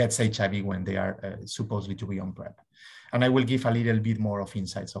gets HIV when they are supposedly to be on PrEP. And I will give a little bit more of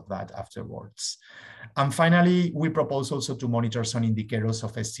insights of that afterwards. And finally, we propose also to monitor some indicators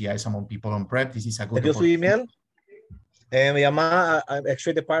of STIs among people on PrEP. This is a good ¿Dio su email? Me llama al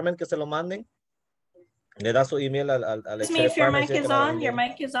X-ray department que se lo manden. Le da su email al X-ray If your department. mic is on, your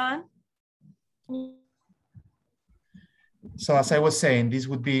mic is on. So as I was saying, this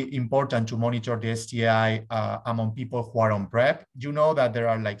would be important to monitor the STI among people who are on PrEP. You know that there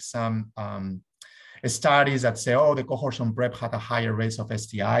are like some studies that say, oh, the cohorts on PrEP had a higher rate of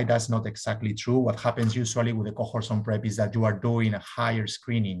STI. That's not exactly true. What happens usually with the cohorts on PrEP is that you are doing a higher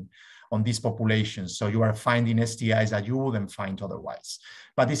screening on these populations. So you are finding STIs that you wouldn't find otherwise.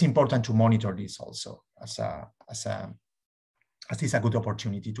 But it's important to monitor this also as it's a good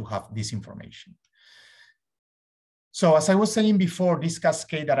opportunity to have this information. So as I was saying before, this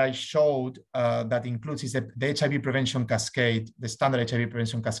cascade that I showed that includes is the HIV prevention cascade, the standard HIV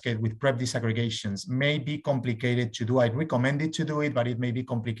prevention cascade with PrEP disaggregations may be complicated to do. I recommend it to do it, but it may be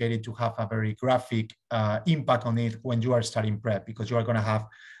complicated to have a very graphic impact on it when you are starting PrEP, because you are going to have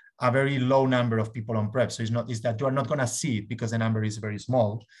a very low number of people on PrEP. So it's that you are not going to see it because the number is very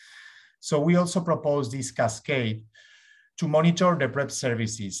small. So we also propose this cascade to monitor the PrEP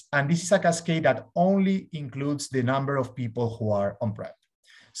services. And this is a cascade that only includes the number of people who are on PrEP.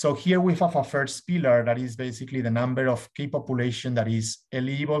 So here we have a first pillar that is basically the number of key population that is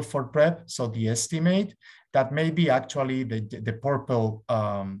eligible for PrEP. So the estimate that may be actually the purple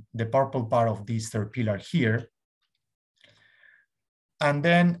part of this third pillar here. And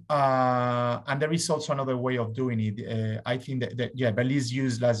then, and there is also another way of doing it. I think that Belize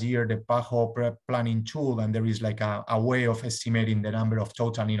used last year the PAHO PrEP planning tool, and there is like a way of estimating the number of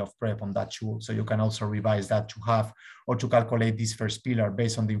total need of PrEP on that tool. So you can also revise that to have or to calculate this first pillar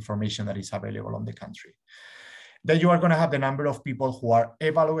based on the information that is available on the country. Then you are going to have the number of people who are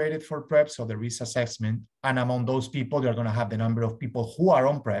evaluated for PrEP, so the risk assessment. And among those people, you're going to have the number of people who are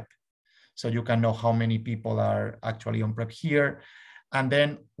on PrEP. So you can know how many people are actually on PrEP here. And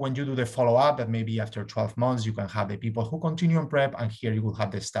then when you do the follow-up, that maybe after 12 months, you can have the people who continue on PrEP, and here you will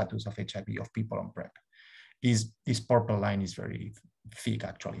have the status of HIV of people on PrEP. This purple line is very thick,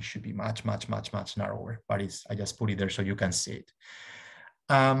 actually. It should be much, much, much, much narrower, but I just put it there so you can see it.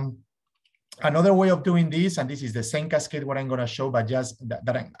 Another way of doing this, and this is the same cascade what I'm going to show, but just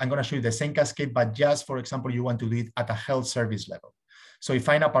I'm going to show you the same cascade, but just, for example, you want to do it at a health service level. So if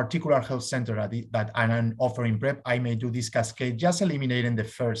I'm a particular health center that I'm offering PrEP, I may do this cascade, just eliminating the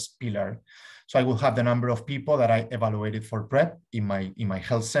first pillar. So I will have the number of people that I evaluated for PrEP in my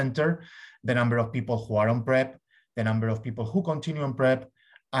health center, the number of people who are on PrEP, the number of people who continue on PrEP,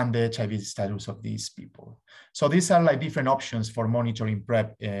 and the HIV status of these people. So these are like different options for monitoring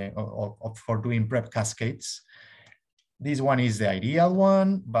PrEP or for doing PrEP cascades. This one is the ideal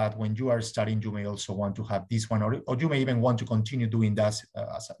one, but when you are starting, you may also want to have this one, or you may even want to continue doing this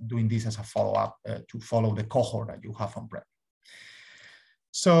as a follow-up to follow the cohort that you have on PrEP.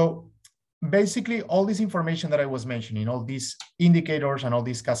 So basically, all this information that I was mentioning, all these indicators and all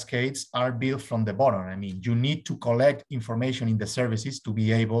these cascades are built from the bottom. I mean, you need to collect information in the services to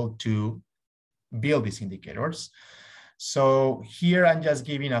be able to build these indicators. So here I'm just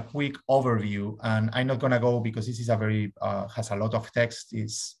giving a quick overview, and I'm not going to go because this is a very has a lot of text,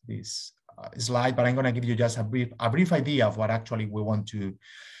 this slide, but I'm going to give you just a brief idea of what actually we want to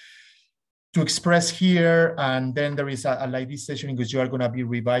express here. And then there is a like this session in which you are going to be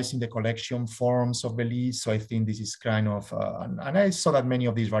revising the collection forms of Belize. So I think this is kind of, and I saw that many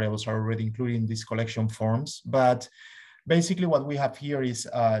of these variables are already included in these collection forms, but basically what we have here is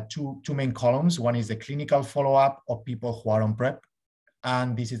two main columns. One is the clinical follow-up of people who are on PrEP,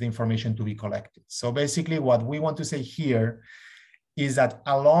 and this is the information to be collected. So basically what we want to say here is that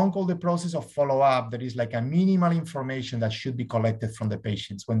along all the process of follow-up, there is like a minimal information that should be collected from the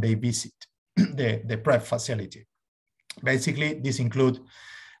patients when they visit the PrEP facility. Basically, this includes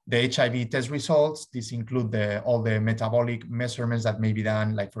the HIV test results. This includes all the metabolic measurements that may be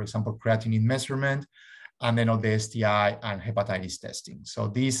done, like for example, creatinine measurement, and then all the STI and hepatitis testing. So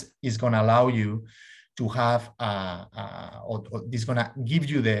this is going to allow you to have, or this is going to give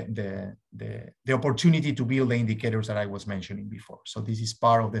you the opportunity to build the indicators that I was mentioning before. So this is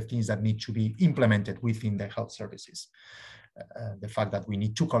part of the things that need to be implemented within the health services, the fact that we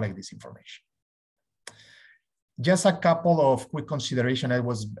need to collect this information. Just a couple of quick considerations. I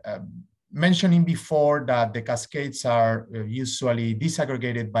was mentioning before that the cascades are usually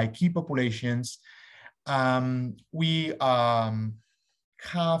disaggregated by key populations. We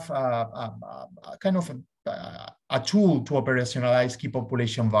have a kind of a tool to operationalize key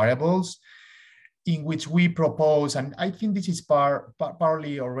population variables, in which we propose, and I think this is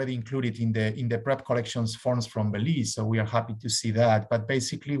partly already included in the PrEP collections forms from Belize, so we are happy to see that. But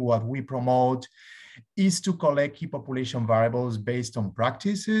basically what we promote is to collect key population variables based on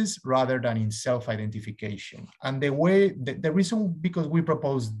practices rather than in self-identification. And the reason because we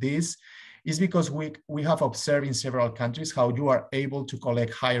propose this is because we have observed in several countries how you are able to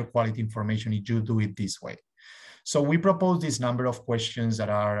collect higher quality information if you do it this way. So we propose this number of questions that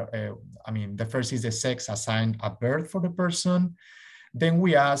are, the first is the sex assigned at birth for the person. Then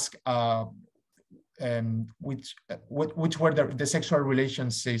we ask which were the sexual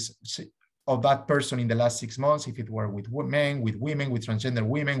relationships of that person in the last 6 months, if it were with men, with women, with transgender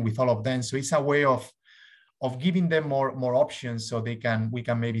women, with all of them. So it's a way of giving them more options so we can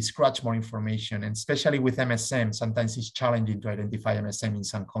maybe scratch more information. And especially with MSM, sometimes it's challenging to identify MSM in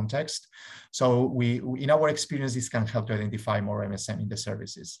some context. So in our experience, this can help to identify more MSM in the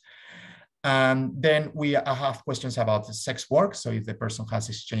services. Then we have questions about the sex work. So if the person has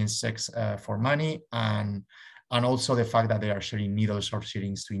exchanged sex for money, and also the fact that they are sharing needles or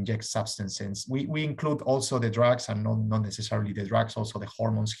syringes to inject substances. We include also the drugs, and not necessarily the drugs, also the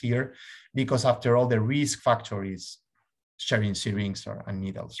hormones here, because after all, the risk factor is sharing syringes and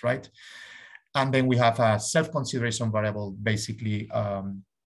needles, right? And then we have a self-consideration variable, basically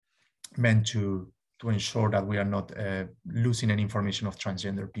meant to ensure that we are not losing any information of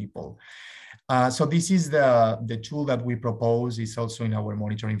transgender people. So this is the tool that we propose. Is also in our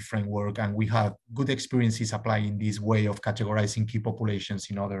monitoring framework, and we have good experiences applying this way of categorizing key populations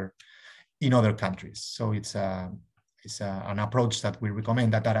in other countries. So it's an approach that we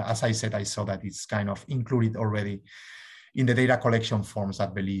recommend. That as I said, I saw that it's kind of included already in the data collection forms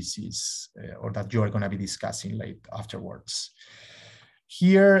that Belize is, or that you are going to be discussing late afterwards.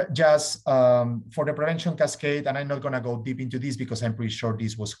 Here, just for the prevention cascade, and I'm not going to go deep into this because I'm pretty sure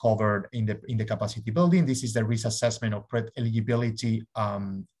this was covered in the capacity building. This is the risk assessment of PrEP eligibility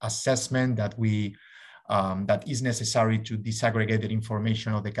assessment that that is necessary to disaggregate the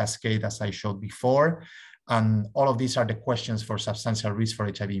information of the cascade, as I showed before. And all of these are the questions for substantial risk for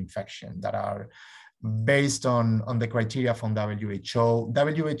HIV infection that are based on the criteria from WHO.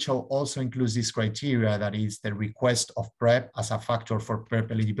 WHO also includes this criteria, that is the request of PrEP as a factor for PrEP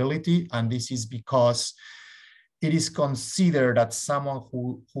eligibility. And this is because it is considered that someone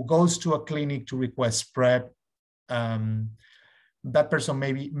who goes to a clinic to request PrEP, that person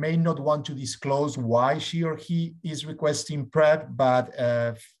may not want to disclose why she or he is requesting PrEP, but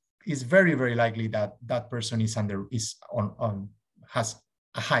it's very, very likely that that person has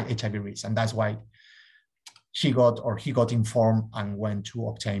a high HIV risk, and that's why she got or he got informed and went to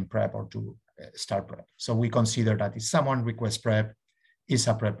obtain PrEP or to start PrEP. So we consider that if someone requests PrEP, is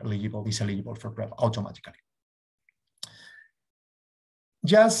eligible for PrEP automatically.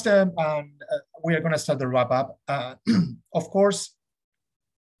 Just, we are going to start the wrap up. Of course,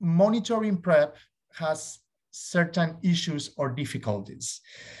 monitoring PrEP has certain issues or difficulties,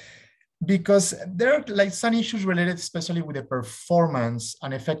 because there are like some issues related especially with the performance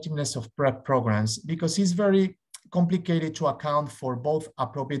and effectiveness of PrEP programs, because it's very complicated to account for both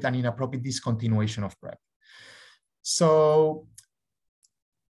appropriate and inappropriate discontinuation of PrEP. So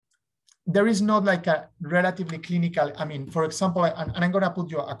there is not like a relatively clinical, for example, and I'm going to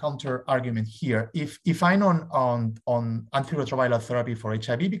put you a counter argument here. If I'm on antiretroviral therapy for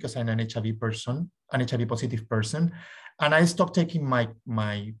HIV because I'm an HIV positive person, and I stop taking my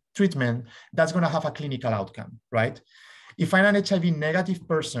treatment, that's going to have a clinical outcome, right? If I'm an HIV negative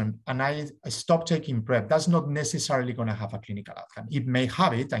person and I stop taking PrEP, that's not necessarily going to have a clinical outcome. It may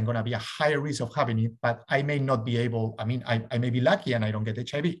have it, I'm going to be a higher risk of having it, but I may not be able, I may be lucky and I don't get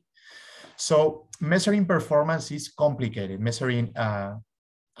HIV. So measuring performance is complicated, measuring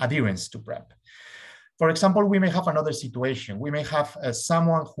adherence to PrEP. For example, we may have another situation. We may have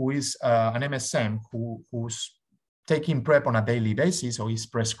someone who is an MSM who's taking PrEP on a daily basis, or is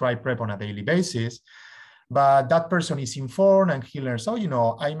prescribed PrEP on a daily basis, but that person is informed and he learns,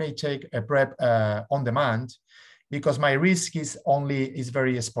 oh, I may take a PrEP on demand because my risk is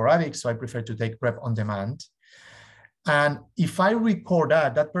very sporadic, so I prefer to take PrEP on demand. And if I record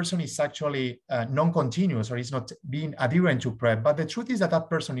that person is actually non-continuous or is not being adherent to PrEP, but the truth is that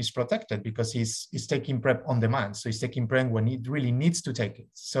person is protected because he's taking PrEP on demand. So he's taking PrEP when he really needs to take it.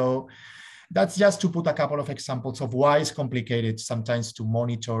 So that's just to put a couple of examples of why it's complicated sometimes to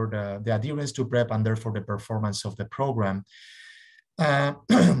monitor the adherence to PrEP and therefore the performance of the program.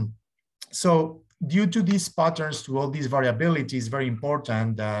 So due to these patterns, to all these variabilities, it's very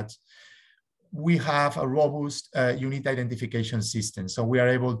important that we have a robust unit identification system. So we are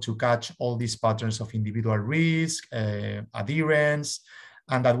able to catch all these patterns of individual risk, adherence,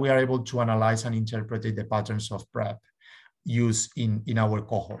 and that we are able to analyze and interpret the patterns of PrEP used in our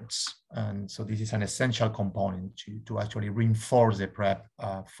cohorts. And so this is an essential component to actually reinforce the PrEP,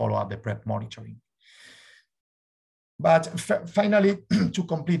 follow up the PrEP monitoring. But finally, to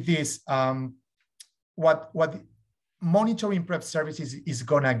complete this, what monitoring PrEP services is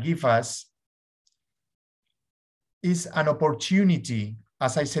gonna give us is an opportunity,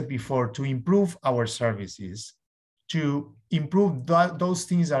 as I said before, to improve our services, to improve those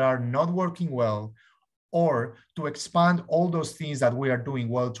things that are not working well, or to expand all those things that we are doing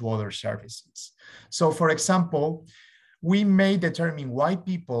well to other services. So for example, we may determine why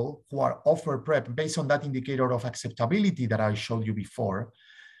people who are offered PrEP based on that indicator of acceptability that I showed you before,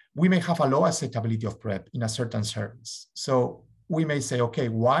 we may have a low acceptability of PrEP in a certain service. So we may say, okay,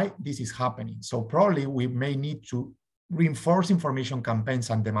 why this is happening? So probably we may need to reinforce information campaigns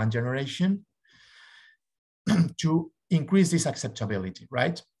and demand generation to increase this acceptability,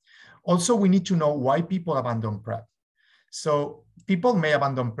 right? Also, we need to know why people abandon PrEP. So people may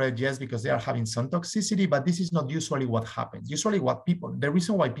abandon PrEP, yes, because they are having some toxicity, but this is not usually what happens. Usually the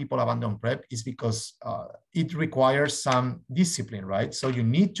reason why people abandon PrEP is because it requires some discipline, right? So you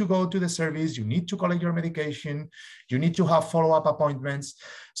need to go to the service, you need to collect your medication, you need to have follow-up appointments.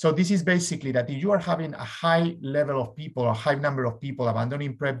 So this is basically that if you are having a high level of people, a high number of people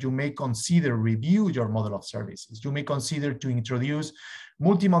abandoning PrEP, you may consider review your model of services. You may consider to introduce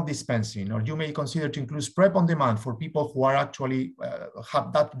multi-month dispensing, or you may consider to include PrEP on demand for people who are actually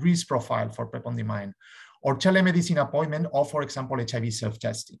have that risk profile for PrEP on demand, or telemedicine appointment, or for example, HIV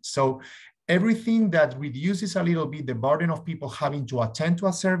self-testing. So everything that reduces a little bit the burden of people having to attend to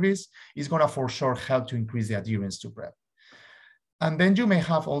a service is gonna for sure help to increase the adherence to PrEP. And then you may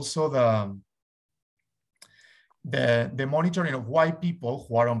have also the monitoring of why people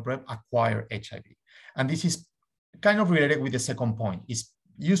who are on PrEP acquire HIV. And this is kind of related with the second point, is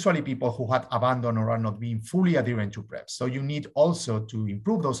usually people who had abandoned or are not being fully adherent to PrEP. So you need also to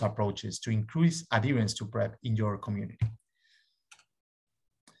improve those approaches to increase adherence to PrEP in your community.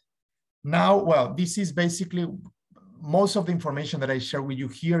 Now, well, this is basically, most of the information that I share with you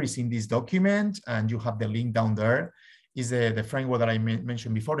here is in this document, and you have the link down there, is the framework that I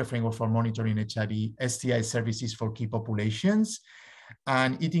mentioned before, the framework for monitoring HIV STI services for key populations.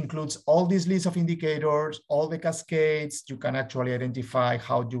 And it includes all these lists of indicators, all the cascades. You can actually identify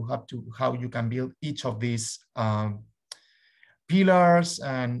how you can build each of these pillars.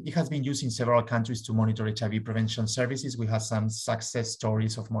 And it has been used in several countries to monitor HIV prevention services. We have some success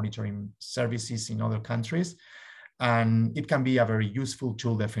stories of monitoring services in other countries. And it can be a very useful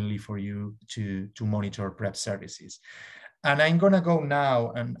tool, definitely, for you to monitor PrEP services. And I'm going to go now,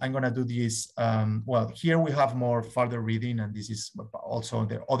 and I'm going to do this. Well, here we have more further reading, and this is also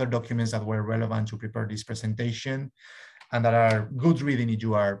the other documents that were relevant to prepare this presentation, and that are good reading if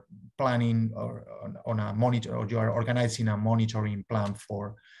you are planning or on a monitor, or you are organizing a monitoring plan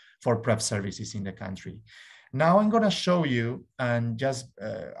for PrEP services in the country. Now I'm going to show you and just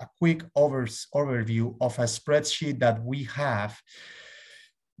a quick overview of a spreadsheet that we have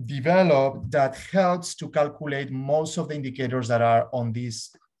developed that helps to calculate most of the indicators that are on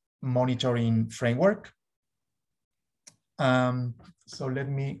this monitoring framework. So let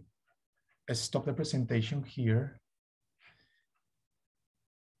me stop the presentation here.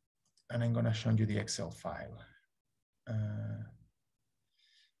 And I'm going to show you the Excel file.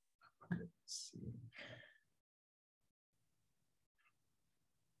 Let's see.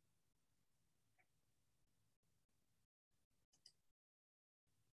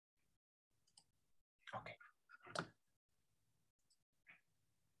 Okay.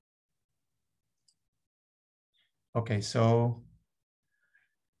 Okay, so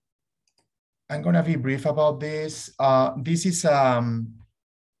I'm going to be brief about this. This is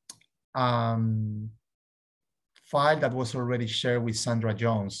file that was already shared with Sandra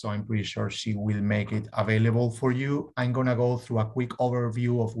Jones, so I'm pretty sure she will make it available for you. I'm going to go through a quick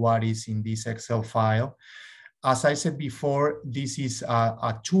overview of what is in this Excel file. As I said before, this is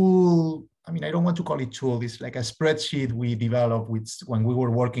a tool. I mean, I don't want to call it tool. It's like a spreadsheet we developed when we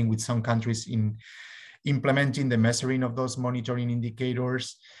were working with some countries in implementing the measuring of those monitoring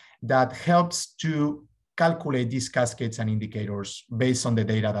indicators that helps to calculate these cascades and indicators based on the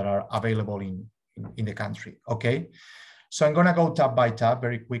data that are available in the country, okay? So I'm gonna go tab by tab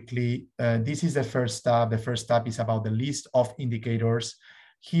very quickly. This is the first tab. The first tab is about the list of indicators.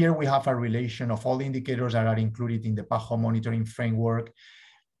 Here we have a relation of all the indicators that are included in the PAHO monitoring framework.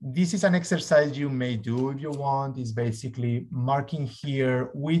 This is an exercise you may do if you want. Is basically marking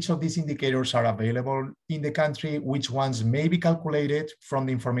here which of these indicators are available in the country, which ones may be calculated from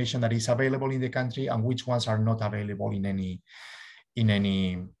the information that is available in the country, and which ones are not available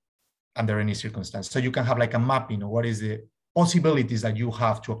under any circumstance. So you can have like a mapping of what is the possibilities that you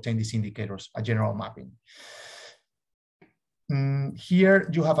have to obtain these indicators, a general mapping. Here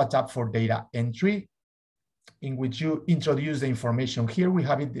you have a tab for data entry, in which you introduce the information. Here we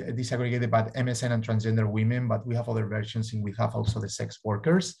have it disaggregated by MSN and transgender women, but we have other versions and we have also the sex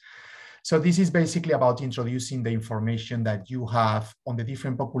workers. So this is basically about introducing the information that you have on the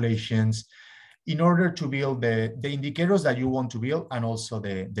different populations in order to build the indicators that you want to build, and also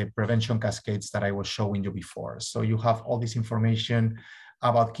the prevention cascades that I was showing you before. So you have all this information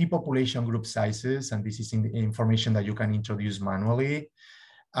about key population group sizes, and this is information that you can introduce manually.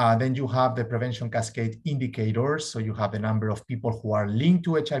 Then you have the prevention cascade indicators. So you have the number of people who are linked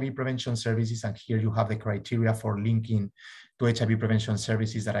to HIV prevention services. And here you have the criteria for linking to HIV prevention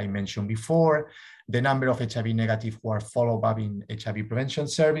services that I mentioned before, the number of HIV negative who are followed up in HIV prevention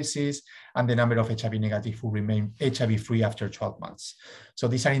services, and the number of HIV negative who remain HIV free after 12 months. So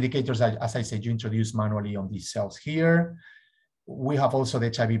these are indicators that, as I said, you introduce manually on these cells here. We have also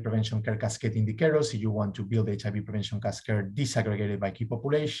the HIV prevention care cascade indicators if you want to build the HIV prevention cascade disaggregated by key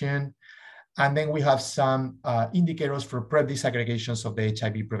population. And then we have some indicators for PrEP disaggregations of the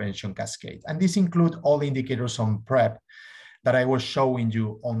HIV prevention cascade. And these include all the indicators on PrEP that I was showing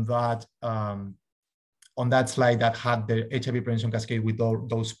you on that slide that had the HIV prevention cascade with all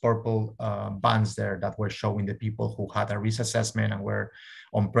those purple bands there that were showing the people who had a risk assessment and were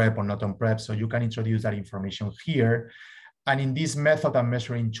on PrEP or not on PrEP. So you can introduce that information here. And in this method and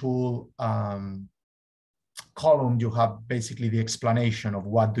measuring tool column, you have basically the explanation of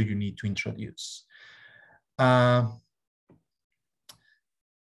what do you need to introduce.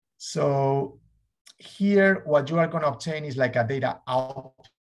 So here, what you are going to obtain is like a data output.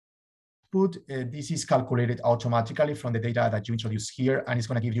 This is calculated automatically from the data that you introduce here, and it's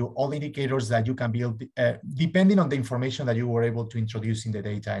going to give you all the indicators that you can build depending on the information that you were able to introduce in the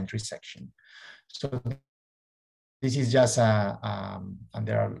data entry section. So this is just, and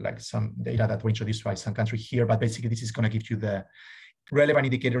there are like some data that were introduced by some country here, but basically this is going to give you the relevant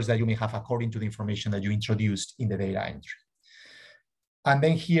indicators that you may have according to the information that you introduced in the data entry. And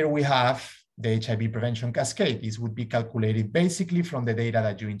then here we have the HIV prevention cascade. This would be calculated basically from the data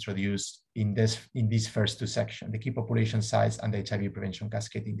that you introduced in these first two sections, the key population size and the HIV prevention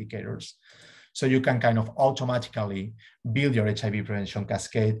cascade indicators. So you can kind of automatically build your HIV prevention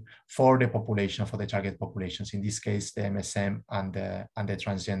cascade for the population, for the target populations, in this case, the MSM and the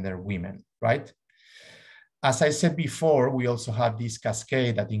transgender women, right? As I said before, we also have this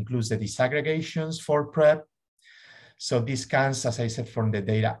cascade that includes the disaggregations for PrEP. So this comes, as I said, from the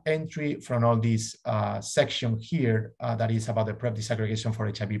data entry, from all this section here that is about the PrEP disaggregation for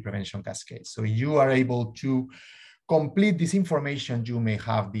HIV prevention cascade. So you are able to complete this information. You may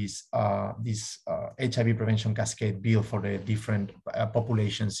have this HIV prevention cascade built for the different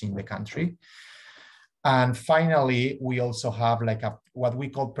populations in the country. And finally, we also have like what we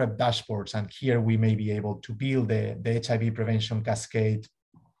call PrEP dashboards. And here we may be able to build the HIV prevention cascade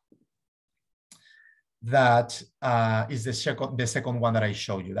that is the second one that I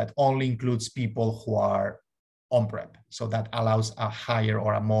showed you, that only includes people who are on PrEP. So that allows a higher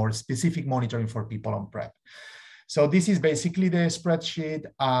or a more specific monitoring for people on PrEP. So this is basically the spreadsheet.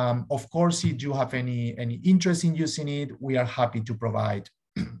 Of course, if you have any interest in using it, we are happy to provide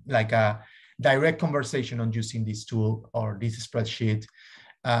like a direct conversation on using this tool or this spreadsheet.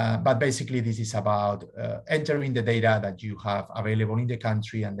 But basically, this is about entering the data that you have available in the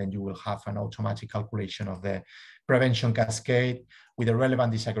country, and then you will have an automatic calculation of the prevention cascade with the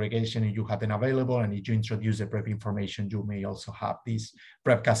relevant disaggregation you have them available. And if you introduce the PrEP information, you may also have these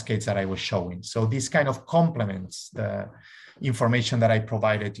PrEP cascades that I was showing. So this kind of complements the information that I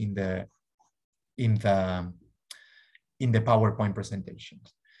provided in the PowerPoint presentation.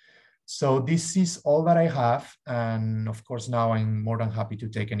 So this is all that I have. And of course, now I'm more than happy to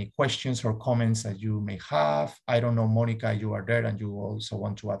take any questions or comments that you may have. I don't know, Monica, you are there and you also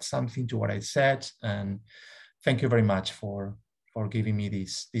want to add something to what I said. And thank you very much for giving me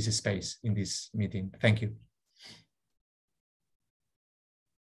this space in this meeting. Thank you.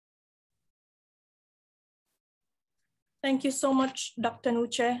 Thank you so much, Dr.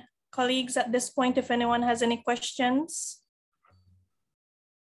 Nuche. Colleagues, at this point, if anyone has any questions.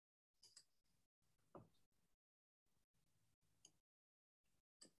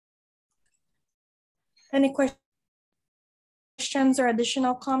 Any questions or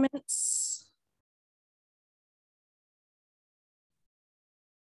additional comments?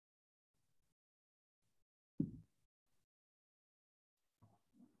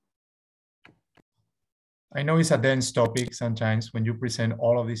 I know it's a dense topic sometimes when you present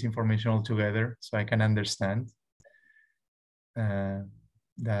all of this information all together, so I can understand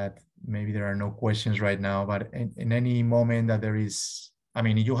that maybe there are no questions right now, but in any moment that there is, I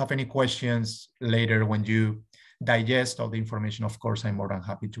mean, if you have any questions later when you digest all the information, of course, I'm more than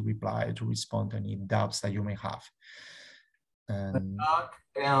happy to reply, to respond to any doubts that you may have.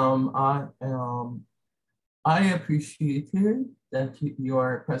 I appreciated that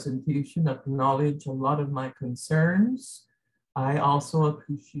your presentation acknowledged a lot of my concerns. I also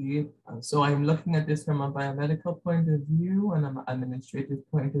appreciate, so I'm looking at this from a biomedical point of view and an administrative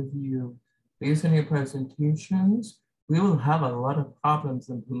point of view. Based on your presentations, we will have a lot of problems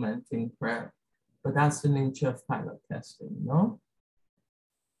implementing PrEP, but that's the nature of pilot testing, no?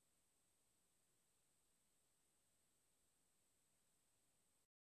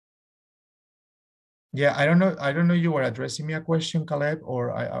 Yeah, I don't know you were addressing me a question, Caleb,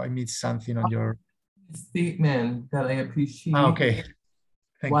 or I missed something on your statement that I appreciate. Okay.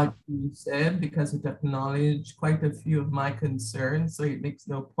 Thank what you said, because it acknowledged quite a few of my concerns. So it makes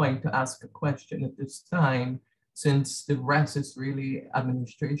no point to ask a question at this time, since the rest is really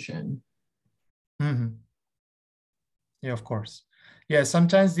administration. Mm-hmm. Yeah, of course. Yeah,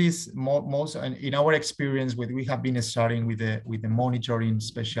 sometimes this most in our experience with we have been starting with the monitoring,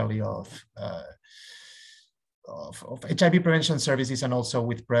 especially of HIV prevention services, and also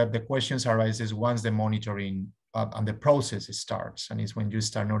with PrEP, the questions arises once the monitoring and the process starts, and it's when you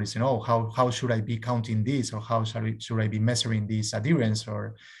start noticing, oh, how should I be counting this, or how should I be measuring this adherence,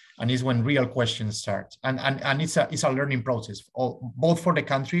 and it's when real questions start, and it's a learning process, both for the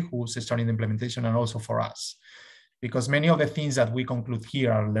country who's starting the implementation and also for us, because many of the things that we conclude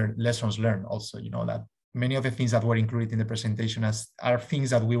here are lessons learned. Also, you know that many of the things that were included in the presentation are things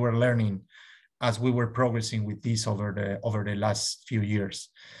that we were learning as we were progressing with this over the last few years.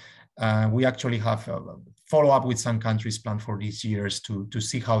 We actually have follow-up with some countries planned for these years to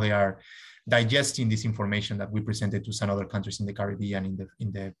see how they are digesting this information that we presented to some other countries in the Caribbean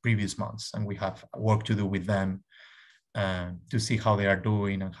in the previous months. And we have work to do with them to see how they are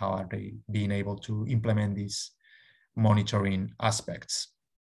doing and how are they being able to implement these monitoring aspects.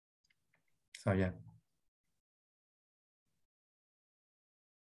 So yeah.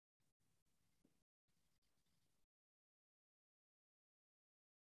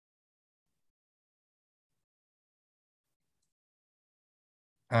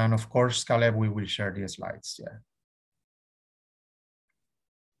 And of course, Caleb, we will share the slides. Yeah.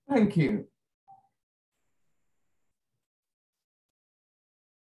 Thank you.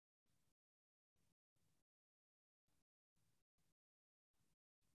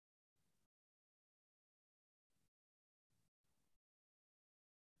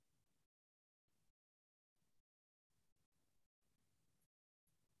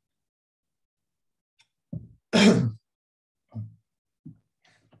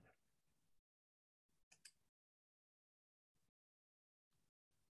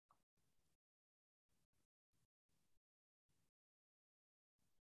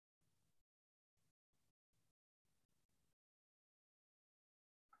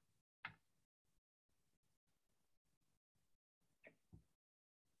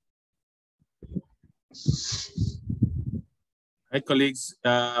 Hi, colleagues.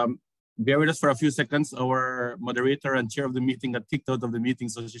 Bear with us for a few seconds. Our moderator and chair of the meeting got kicked out of the meeting,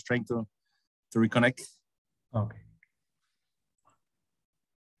 so she's trying to reconnect. Okay.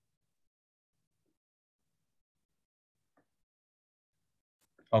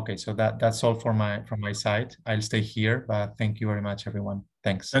 Okay, so that's all from my side. I'll stay here, but thank you very much, everyone.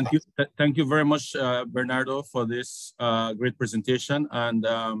 Thanks. Thank you very much, Bernardo, for this great presentation. And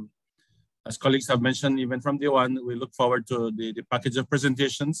as colleagues have mentioned, even from day one, we look forward to the package of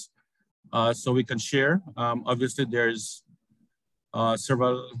presentations so we can share. Obviously, there's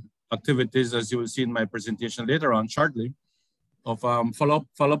several activities, as you will see in my presentation later on shortly, of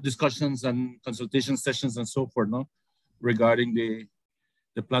follow-up discussions and consultation sessions and so forth, no, regarding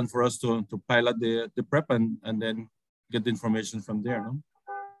the plan for us to pilot the PrEP and then get the information from there, no?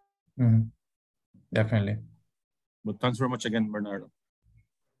 Mm-hmm. Definitely. But thanks very much again, Bernardo.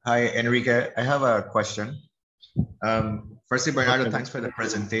 Hi, Enrique. I have a question. Firstly, Bernardo, thanks for the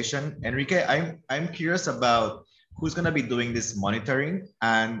presentation. Enrique, I'm curious about who's going to be doing this monitoring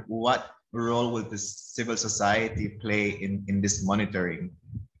and what role will the civil society play in this monitoring?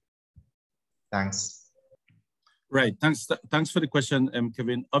 Thanks. Right. Thanks for the question,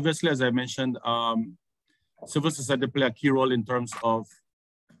 Kevin. Obviously, as I mentioned, civil society play a key role in terms of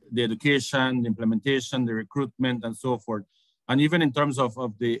the education, the implementation, the recruitment, and so forth. And even in terms of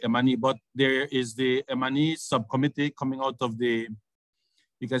the M&E, but there is the M&E subcommittee coming out of the,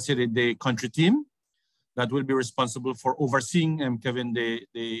 you can say the country team. that will be responsible for overseeing, Kevin,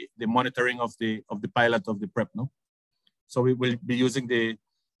 the monitoring of the pilot of the PrEP. No, so we will be using the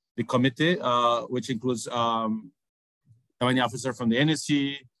committee, which includes many officer from the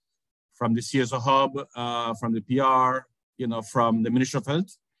NSC, from the CSO hub, from the PR, from the Ministry of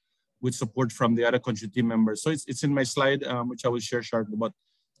Health, with support from the other country team members. So it's in my slide, which I will share shortly, but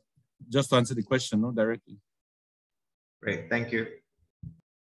just to answer the question, no, directly. Great, thank you.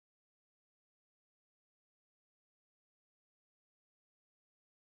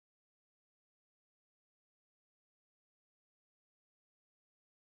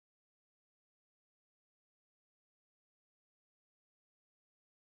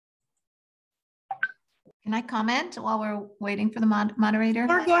 Can I comment while we're waiting for the moderator?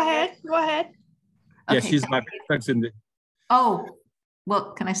 Sure, go ahead. Go ahead. Okay, yes, she's back. Thanks, Cindy. Oh,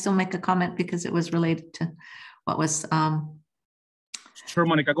 well, can I still make a comment because it was related to what was... Sure,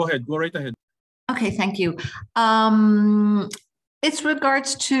 Monica, go ahead. Go right ahead. Okay, thank you. It's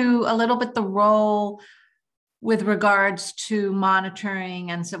regards to a little bit the role with regards to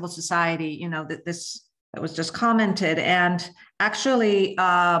monitoring and civil society, that was just commented. And actually,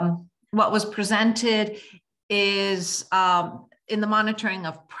 what was presented is in the monitoring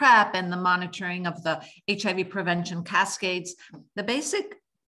of PrEP and the monitoring of the HIV prevention cascades,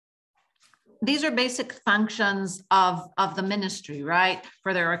 these are basic functions of the ministry, right?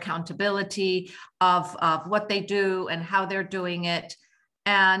 For their accountability of what they do and how they're doing it.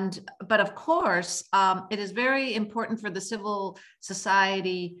 But of course, it is very important for the civil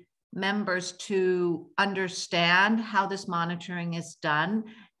society members to understand how this monitoring is done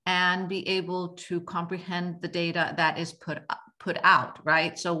and be able to comprehend the data that is put out,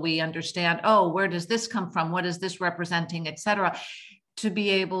 right? So we understand, oh, where does this come from? What is this representing, et cetera, to be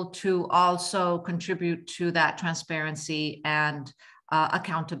able to also contribute to that transparency and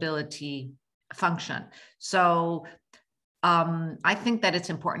accountability function. So I think that it's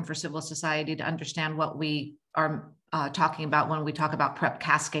important for civil society to understand what we are talking about when we talk about PrEP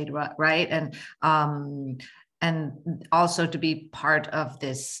cascade, right? And also to be part of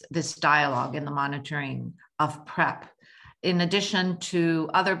this dialogue in the monitoring of PrEP, in addition to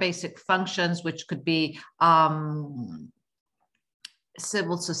other basic functions, which could be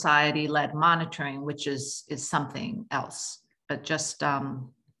civil society-led monitoring, which is something else, but just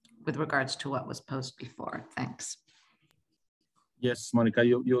with regards to what was posed before. Thanks. Yes, Monica,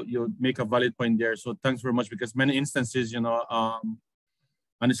 you make a valid point there. So thanks very much, because many instances, and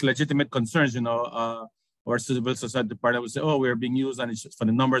it's legitimate concerns, our civil society partner will say, oh, we're being used and it's for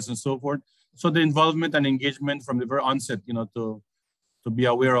the numbers and so forth. So the involvement and engagement from the very onset, to be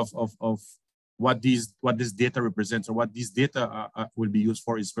aware of what this data represents or what these data will be used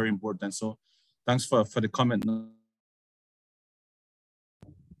for is very important. So thanks for the comment.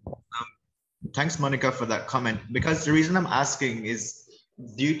 Thanks, Monica, for that comment, because the reason I'm asking is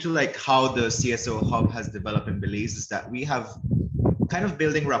due to how the CSO hub has developed in Belize is that we have kind of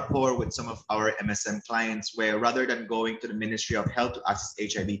building rapport with some of our MSM clients, where rather than going to the Ministry of Health to access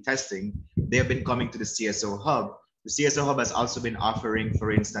HIV testing, they have been coming to the CSO hub. The CSO hub has also been offering,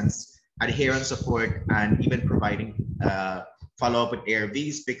 for instance, adherence support and even providing follow-up with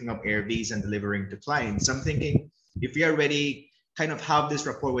ARVs, picking up ARVs and delivering to clients. So I'm thinking if we already kind of have this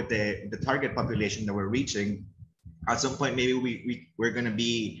rapport with the target population that we're reaching, at some point maybe we're going to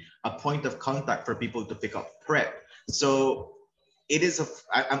be a point of contact for people to pick up PrEP. So it is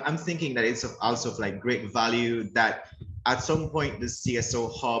I'm thinking that it's also of great value that at some point the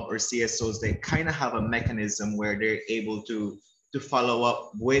CSO hub or CSOs, they kind of have a mechanism where they're able to follow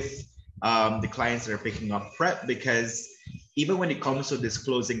up with the clients that are picking up PrEP, because even when it comes to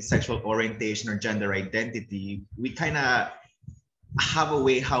disclosing sexual orientation or gender identity, we kind of have a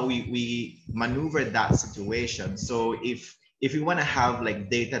way how we maneuver that situation. So if we want to have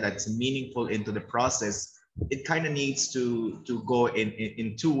data that's meaningful into the process, it kind of needs to go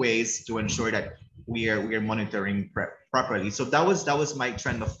in two ways to ensure that we are monitoring PrEP properly. So that was my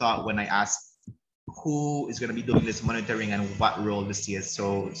trend of thought when I asked who is going to be doing this monitoring and what role the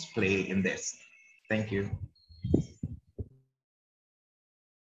CSOs play in this. Thank you.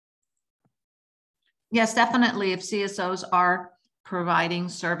 Yes, definitely. If CSOs are providing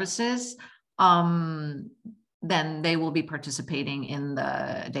services, then they will be participating in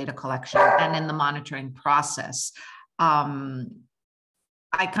the data collection and in the monitoring process.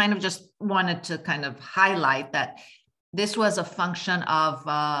 I kind of just wanted to kind of highlight that this was a function of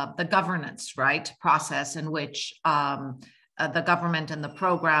the governance, right, process in which the government and the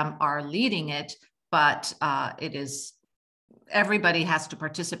program are leading it, but it is everybody has to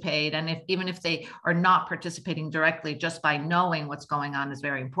participate. And even if they are not participating directly, just by knowing what's going on is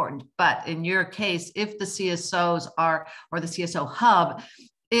very important. But in your case, if the CSOs are, or the CSO hub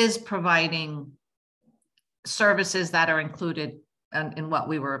is providing services that are included in what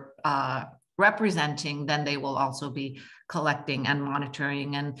we were representing, then they will also be collecting and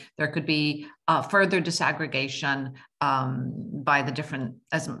monitoring, and there could be further disaggregation by the different,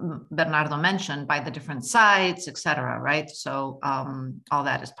 as Bernardo mentioned, by the different sites, et cetera, right? So all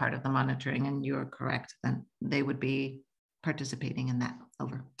that is part of the monitoring, and you're correct, then they would be participating in that.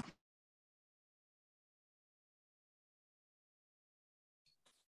 Over.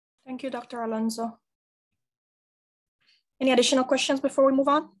 Thank you, Dr. Alonso. Any additional questions before we move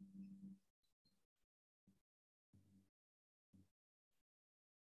on?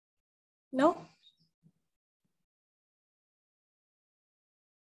 No?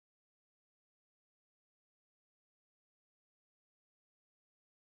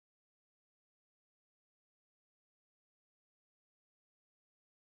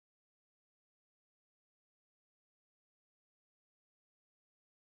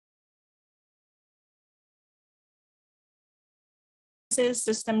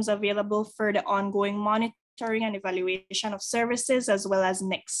 Systems available for the ongoing monitoring and evaluation of services, as well as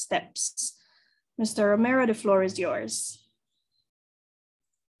next steps. Mr. Romero, the floor is yours.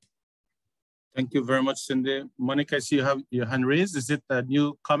 Thank you very much, Cindy. Monica, I see you have your hand raised. Is it a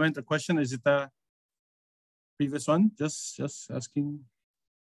new comment or question? Is it a previous one? Just asking.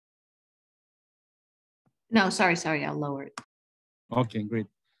 No, sorry, I'll lower it. Okay, great.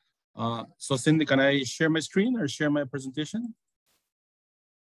 So Cindy, can I share my screen or share my presentation?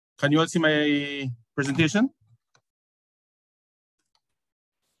 Can you all see my presentation?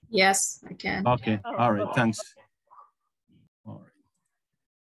 Yes, I can. Okay, all right, thanks. All right.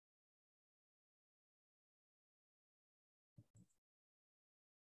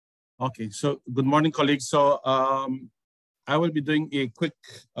 Okay, so good morning, colleagues. So I will be doing a quick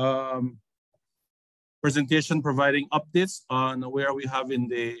presentation providing updates on where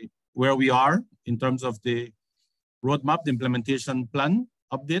we are in terms of the roadmap, the implementation plan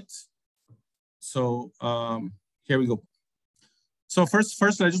updates. So here we go. So first,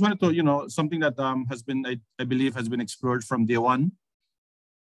 I just wanted to, something that has been, I believe, has been explored from day one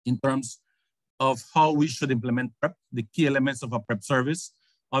in terms of how we should implement PrEP, the key elements of a PrEP service.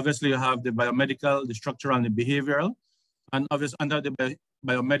 Obviously, you have the biomedical, the structural, and the behavioral. And obviously, under the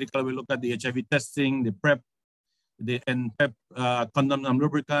biomedical, we look at the HIV testing, the PrEP, and PrEP condoms and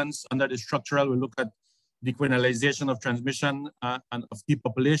lubricants. Under the structural, we look at decriminalization of transmission and of key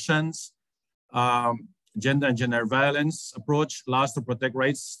populations, gender and gender violence approach, laws to protect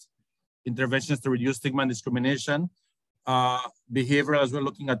rights, interventions to reduce stigma and discrimination, behavioral as well,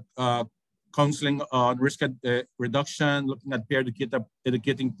 looking at counseling on risk reduction, looking at peer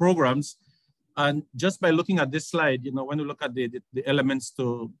educating programs. And just by looking at this slide, when you look at the elements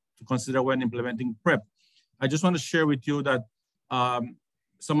to consider when implementing PrEP, I just want to share with you that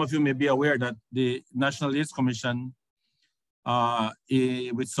some of you may be aware that the National AIDS Commission,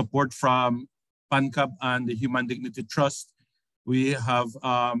 with support from PANCAP and the Human Dignity Trust, we have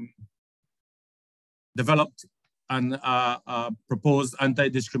developed and proposed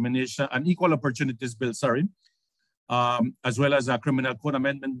anti-discrimination and equal opportunities bill, as well as a criminal code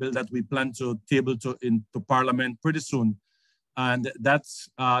amendment bill that we plan to table into Parliament pretty soon. And that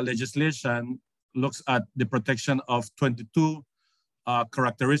legislation looks at the protection of 22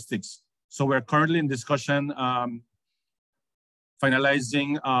 characteristics. So we're currently in discussion,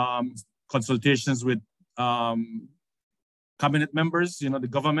 finalizing consultations with cabinet members, the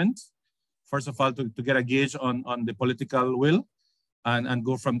government, first of all, to get a gauge on the political will and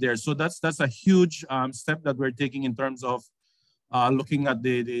go from there. So that's a huge step that we're taking in terms of looking at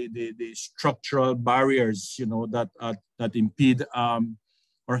the structural barriers, that impede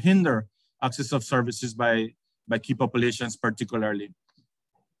or hinder access of services by key populations particularly.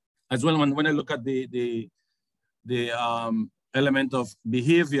 As well, when I look at the element of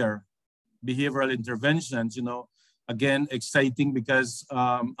behavioral interventions, again, exciting because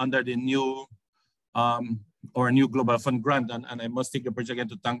under the new new Global Fund grant, and I must take the opportunity again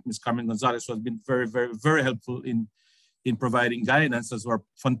to thank Ms. Carmen Gonzalez, who has been very, very, very helpful in providing guidance as our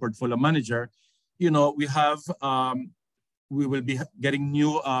fund portfolio manager. We will be getting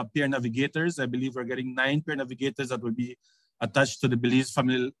new peer navigators. I believe we're getting 9 peer navigators that will be attached to the Belize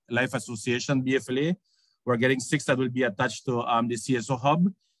Family Life Association, BFLA. We're getting 6 that will be attached to the CSO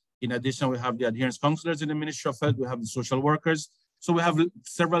hub. In addition, we have the adherence counselors in the Ministry of Health. We have the social workers. So we have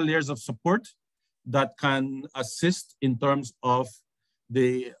several layers of support that can assist in terms of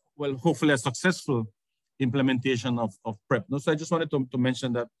hopefully a successful implementation of PrEP. No, so I just wanted to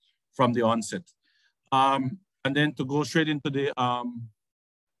mention that from the onset. And then to go straight into the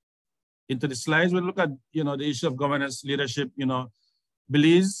slides, we look at, you know, the issue of governance leadership. You know,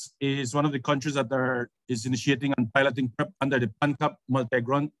 Belize is one of the countries that is initiating and piloting PrEP under the PANCAP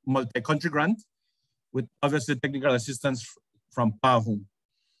multi-country grant, with obviously technical assistance from PAHO.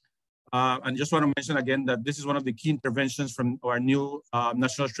 And just want to mention again that this is one of the key interventions from our new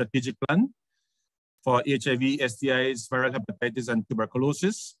National Strategic Plan for HIV, STIs, viral hepatitis, and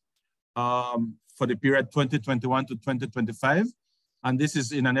tuberculosis for the period 2021 to 2025. And this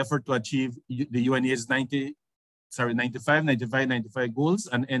is in an effort to achieve the UNAIDS 95 goals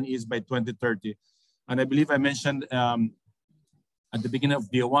and NEs by 2030. And I believe I mentioned at the beginning of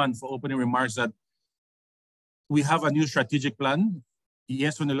day one for opening remarks that we have a new strategic plan.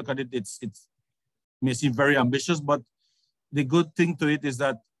 Yes, when you look at it, it may seem very ambitious, but the good thing to it is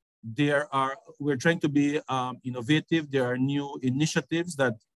that we're trying to be innovative. There are new initiatives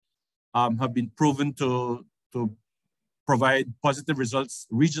that have been proven to provide positive results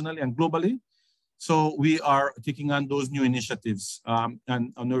regionally and globally. So we are taking on those new initiatives,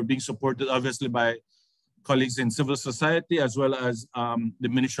 and we're being supported obviously by colleagues in civil society as well as the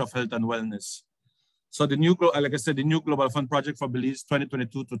Ministry of Health and Wellness. So the new, like I said, the new Global Fund project for Belize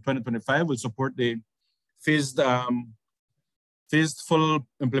 2022 to 2025 will support the phased full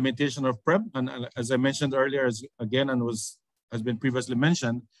implementation of PrEP. And as I mentioned earlier, again, and has been previously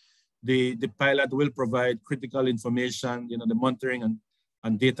mentioned, the pilot will provide critical information, you know, the monitoring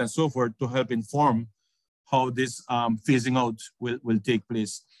and data and so forth to help inform how this phasing out will take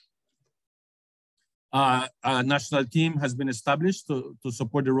place. A national team has been established to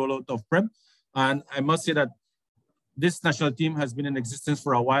support the rollout of PrEP. And I must say that this national team has been in existence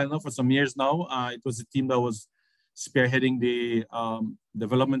for a while now, for some years now. It was a team that was spearheading the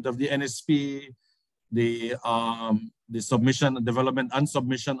development of the NSP, the submission, development and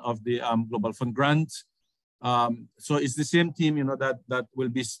submission of the Global Fund grant. So it's the same team, you know, that will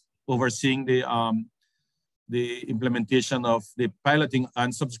be overseeing the implementation of the piloting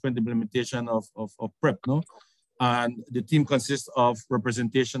and subsequent implementation of PrEP, no? And the team consists of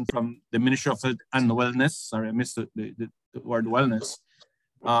representation from the Ministry of Health and Wellness. Sorry, I missed the word wellness.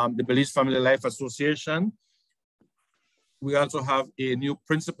 The Belize Family Life Association. We also have a new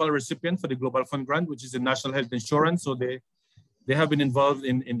principal recipient for the Global Fund grant, which is the National Health Insurance. So they have been involved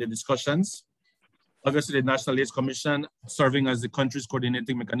in the discussions. Obviously, the National AIDS Commission serving as the country's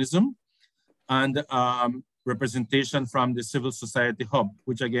coordinating mechanism, and representation from the Civil Society Hub,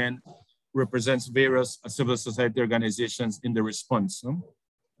 which again represents various civil society organizations in the response. No?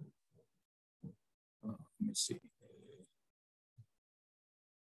 Let me see.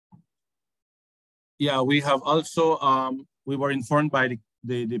 Yeah, we have also, we were informed by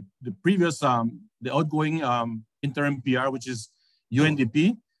the previous, the outgoing interim PR, which is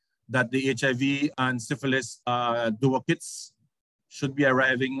UNDP, that the HIV and syphilis duo kits should be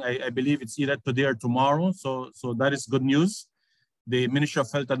arriving. I believe it's either today or tomorrow. So that is good news. The Ministry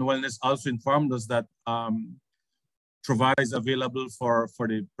of Health and Wellness also informed us that Truvada is available for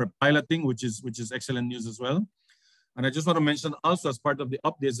the piloting, which is excellent news as well. And I just want to mention also as part of the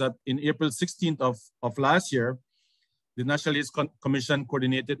updates that in April 16th of last year, the National AIDS Commission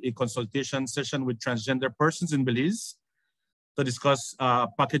coordinated a consultation session with transgender persons in Belize to discuss a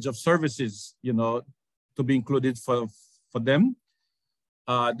package of services, you know, to be included for them.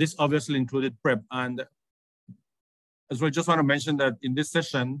 This obviously included PrEP. And as well, I just want to mention that in this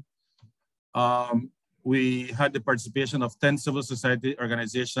session, we had the participation of 10 civil society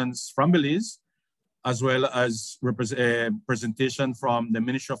organizations from Belize, as well as representation from the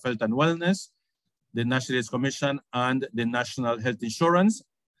Ministry of Health and Wellness, the National AIDS Commission, and the National Health Insurance,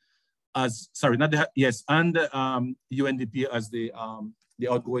 and UNDP as the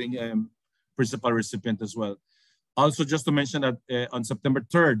outgoing principal recipient as well. Also, just to mention that on September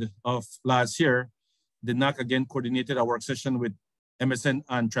 3rd of last year, the NAC again coordinated a work session with MSN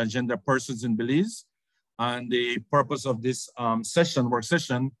and transgender persons in Belize. And the purpose of this work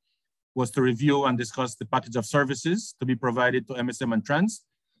session, was to review and discuss the package of services to be provided to MSM and trans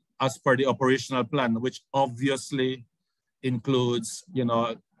as per the operational plan, which obviously includes, you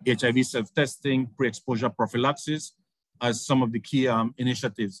know, HIV self-testing, pre-exposure prophylaxis as some of the key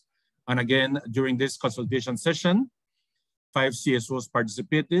initiatives. And again, during this consultation session, 5 CSOs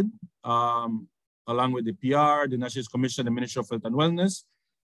participated, along with the PR, the National Commission, the Ministry of Health and Wellness,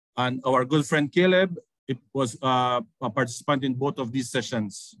 and our good friend Caleb. It was a participant in both of these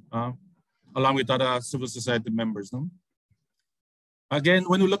sessions, along with other civil society members. No? Again,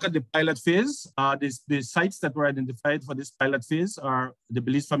 when we look at the pilot phase, the sites that were identified for this pilot phase are the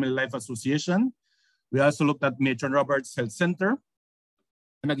Belize Family Life Association, We also looked at Matron Roberts Health Center.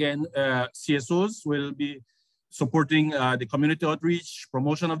 And again, CSOs will be supporting the community outreach,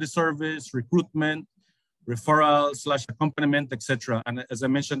 promotion of the service, recruitment, referral/accompaniment, etc. And as I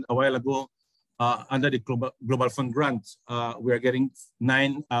mentioned a while ago, under the Global Fund grant, we are getting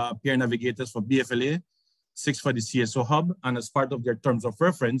 9 peer navigators for BFLA, 6 for the CSO hub, and as part of their terms of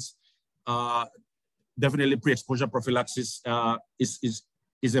reference, definitely pre-exposure prophylaxis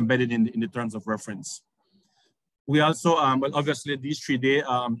is embedded in the terms of reference. We also, well, obviously these 3-day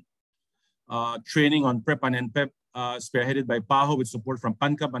training on PrEP and NPEP spearheaded by PAHO with support from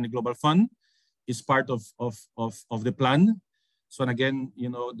PANCAP and the Global Fund is part of the plan. So, and again, you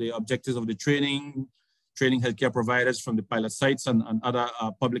know, the objectives of the training healthcare providers from the pilot sites and other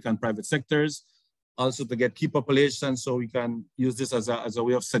public and private sectors, also to get key populations so we can use this as a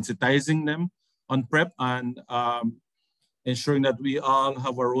way of sensitizing them on PrEP and ensuring that we all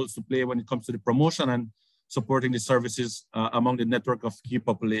have our roles to play when it comes to the promotion and supporting the services among the network of key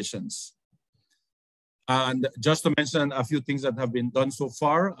populations. And just to mention a few things that have been done so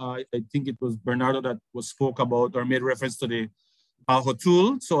far, I think it was Bernardo that spoke about or made reference to the PAHO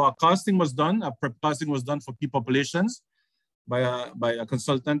tool. So a costing was done, a PrEP costing was done for key populations by a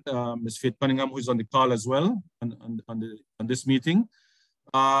consultant, Ms. Faith Cunningham, who is on the call as well on this meeting.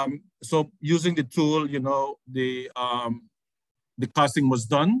 So using the tool, you know, the costing was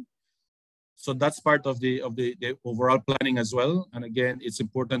done. So that's part of the overall planning as well. And again, it's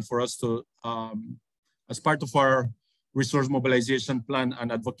important for us to, as part of our resource mobilization plan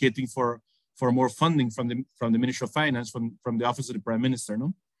and advocating for more funding from the Ministry of Finance, from the Office of the Prime Minister.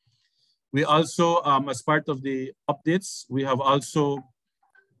 No? We also, as part of the updates, we have also,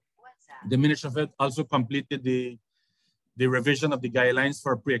 the Ministry of Health also completed the revision of the guidelines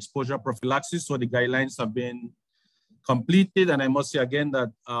for pre-exposure prophylaxis. So the guidelines have been completed, and I must say again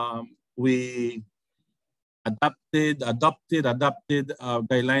that we adopted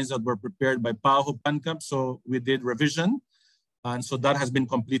guidelines that were prepared by PAHO PANCAP. So we did revision, and so that has been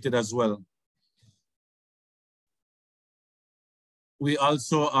completed as well. We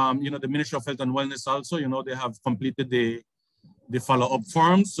also, you know, the Ministry of Health and Wellness also, you know, they have completed the follow-up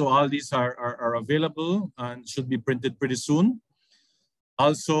forms. So all these are available and should be printed pretty soon.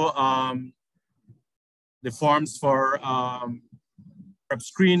 Also, the forms for PrEP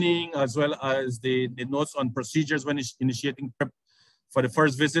screening, as well as the notes on procedures when initiating PrEP for the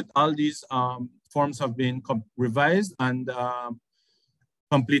first visit. All these forms have been revised and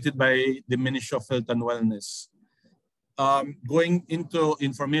completed by the Ministry of Health and Wellness. Going into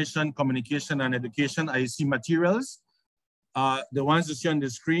information, communication, and education, IEC materials. The ones you see on the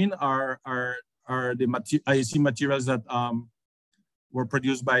screen are the IEC materials that were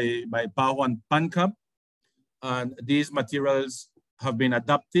produced by PAHO and PANCAP. And these materials have been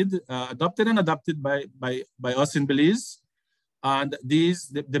adopted by us in Belize. And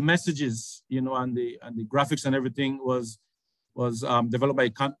the messages, you know, and the graphics and everything was developed by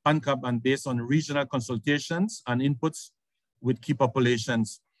PANCAP and based on regional consultations and inputs with key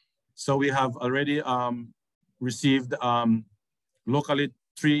populations. So we have already received locally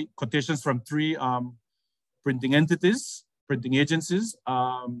 3 quotations from 3 printing agencies.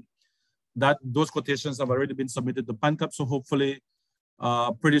 Those quotations have already been submitted to PANCAP. So hopefully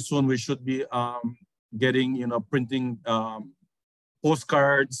pretty soon we should be getting, you know, printing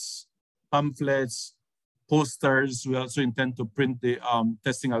postcards, pamphlets, posters. We also intend to print the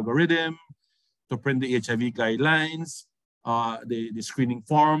testing algorithm, to print the HIV guidelines, the screening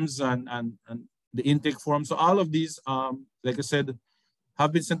forms and the intake forms. So all of these, like I said,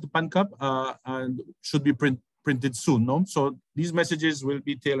 have been sent to PANCAP and should be printed soon. No? So these messages will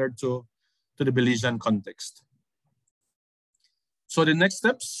be tailored to the Belizean context. So the next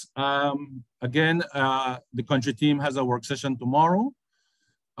steps, again, the country team has a work session tomorrow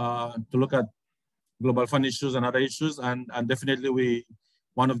to look at Global Fund issues and other issues. And definitely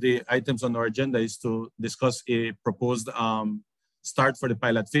one of the items on our agenda is to discuss a proposed start for the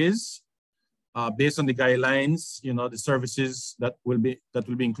pilot phase. Based on the guidelines, you know, the services that will be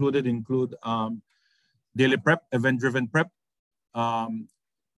include daily PrEP, event-driven PrEP,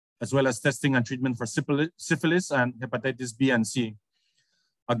 as well as testing and treatment for syphilis and hepatitis B and C.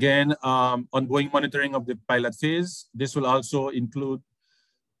 Again, ongoing monitoring of the pilot phase. This will also include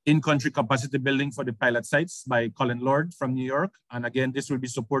in-country capacity building for the pilot sites by Colin Lord from New York. And again, this will be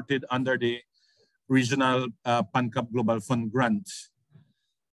supported under the regional PANCAP Global Fund grant.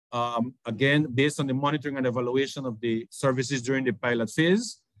 Again, based on the monitoring and evaluation of the services during the pilot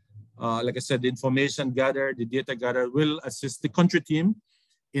phase, like I said, the information gathered, the data gathered will assist the country team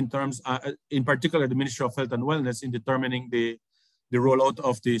in terms, in particular, the Ministry of Health and Wellness in determining the the rollout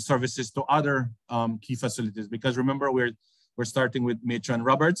of the services to other key facilities. Because remember, we're starting with Matron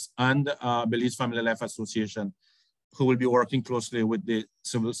Roberts and Belize Family Life Association, who will be working closely with the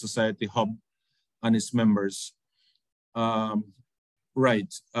Civil Society Hub and its members.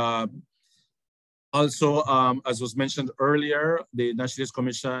 Right. Also, as was mentioned earlier, the Nationalist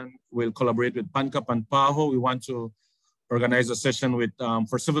Commission will collaborate with PANCAP and PAHO. We want to organize a session with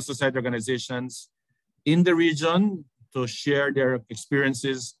for civil society organizations in the region to share their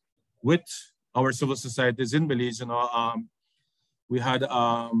experiences with our civil societies in Belize. You know, we had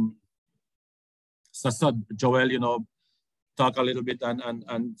Sassad Joel, you know, talk a little bit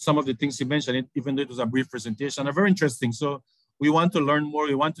and some of the things he mentioned, even though it was a brief presentation, are very interesting. So we want to learn more.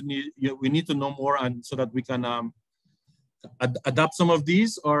 We need to know more, and so that we can adapt some of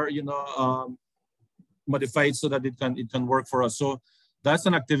these, or modify it so that it can work for us. So that's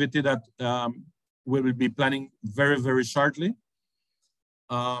an activity that we will be planning very, very shortly,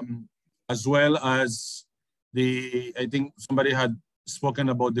 as well as I think somebody had spoken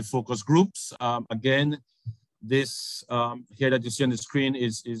about the focus groups. Again, this here that you see on the screen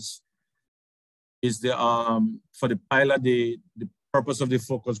is the for the pilot, the purpose of the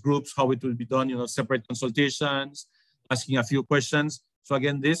focus groups, how it will be done, separate consultations, asking a few questions. So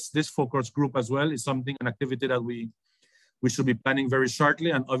again, this focus group as well is an activity that we should be planning very shortly.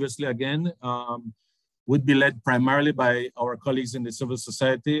 And obviously, again, would be led primarily by our colleagues in the civil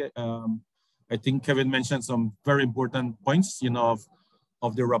society. I think Kevin mentioned some very important points,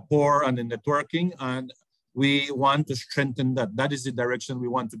 of the rapport and the networking, and we want to strengthen that. That is the direction we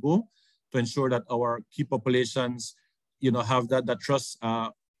want to go, to ensure that our key populations, have that trust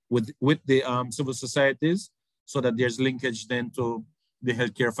with the civil societies, so that there's linkage then to the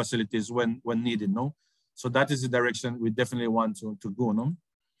healthcare facilities when needed. No, so that is the direction we definitely want to go. No,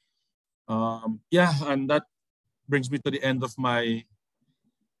 yeah, and that brings me to the end of my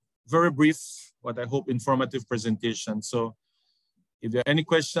very brief, what I hope informative presentation. So, if there are any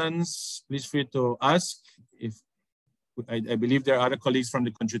questions, please feel free to ask. I believe there are other colleagues from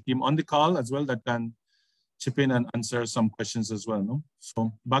the country team on the call as well that can chip in and answer some questions as well. No?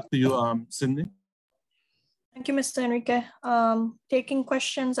 So back to you, Cindy. Thank you, Mr. Enrique. Taking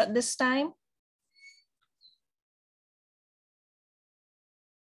questions at this time.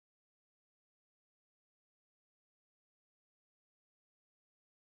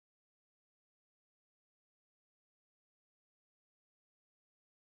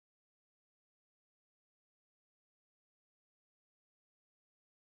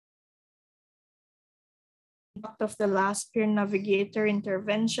 Of the last peer navigator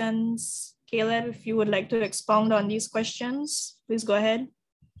interventions. Caleb, if you would like to expound on these questions, please go ahead.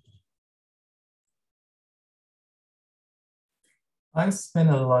 I spent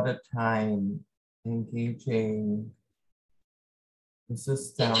a lot of time engaging the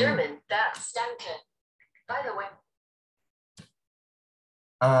system. In German, that's danke. By the way.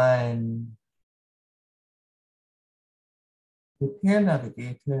 And the peer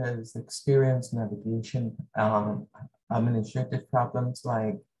navigators experience navigation, administrative problems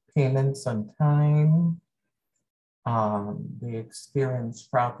like payments on time. They experience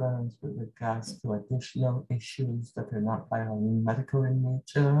problems with regards to additional issues that are not biomedical in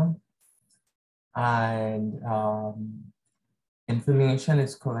nature. And information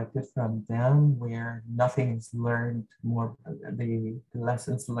is collected from them where nothing is learned more, the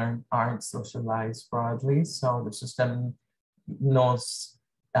lessons learned aren't socialized broadly. So the system knows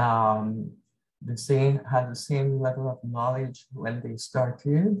has the same level of knowledge when they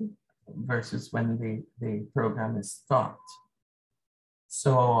started versus when the program is taught.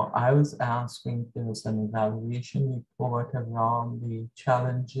 So I was asking if there was an evaluation report around the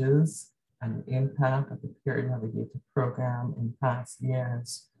challenges and the impact of the Peer Navigator program in past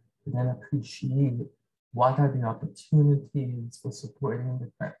years, to then appreciate what are the opportunities for supporting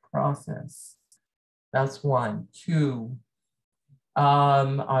the PrEP process. That's one. Two,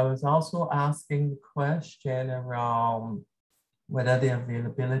 I was also asking the question around whether the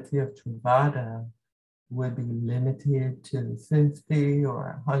availability of Truvada would be limited to 50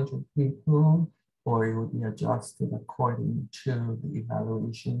 or 100 people, or it would be adjusted according to the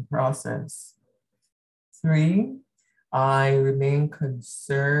evaluation process. Three, I remain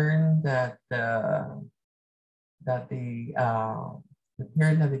concerned that the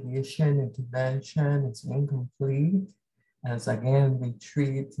peer navigation intervention is incomplete. As again,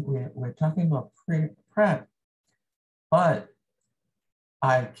 we're talking about PrEP, but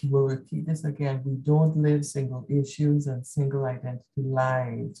I will repeat this again, we don't live single issues and single identity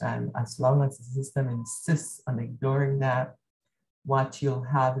lives. And as long as the system insists on ignoring that, what you'll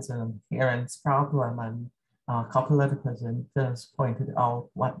have is an adherence problem. And A couple of the presenters pointed out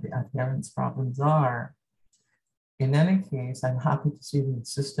what the adherence problems are. In any case, I'm happy to see the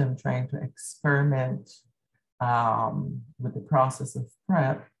system trying to experiment with the process of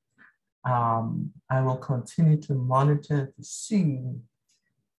PrEP. I will continue to monitor to see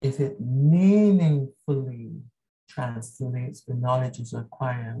if it meaningfully translates the knowledge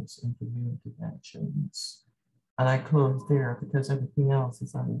acquired into new interventions. And I close there because everything else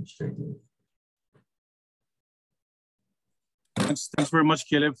is administrative. Thanks very much,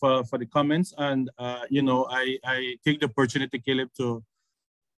 Caleb, for the comments. And, you know, I take the opportunity, Caleb,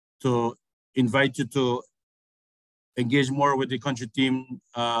 to invite you to engage more with the country team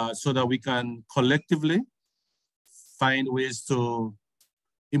so that we can collectively find ways to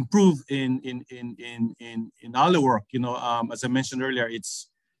improve in all the work. You know, as I mentioned earlier,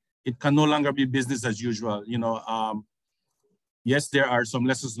 it can no longer be business as usual. You know, yes, there are some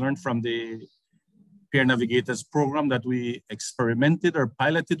lessons learned from the Peer Navigators program that we experimented or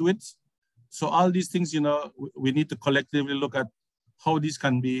piloted with. So all these things, you know, we need to collectively look at how these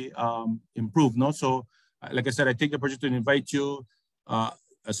can be improved. No, so like I said, I take the opportunity to invite you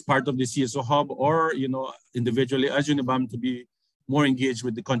as part of the CSO Hub, or you know, individually as Unibam, to be more engaged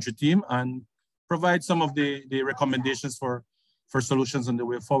with the country team and provide some of the recommendations for solutions on the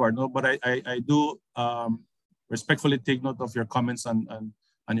way forward. No, but I do respectfully take note of your comments and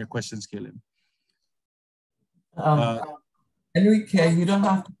your questions, Caleb. Enrique, you don't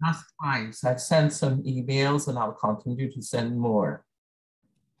have to ask twice. I've sent some emails and I'll continue to send more.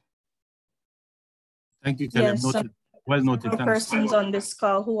 Thank you, Caleb. Yes, noted. Well noted. Thanks. Persons on this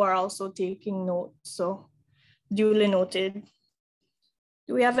call who are also taking notes, so duly noted.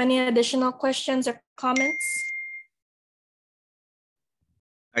 Do we have any additional questions or comments?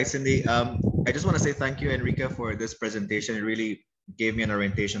 Hi, Cindy. I just want to say thank you, Enrique, for this presentation. It really gave me an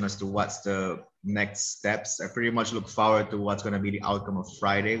orientation as to what's the next steps. I pretty much look forward to what's going to be the outcome of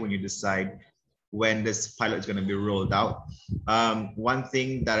Friday when you decide when this pilot is going to be rolled out. One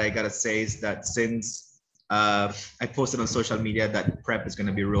thing that I got to say is that since I posted on social media that PrEP is going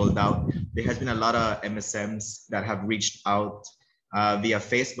to be rolled out, there has been a lot of MSMs that have reached out via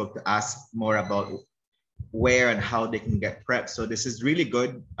Facebook to ask more about where and how they can get PrEP. So this is really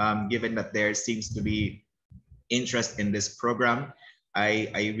good, given that there seems to be interest in this program.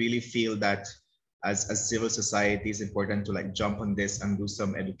 I really feel that as civil society, it's important to like jump on this and do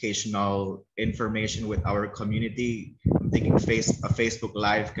some educational information with our community. I'm thinking a Facebook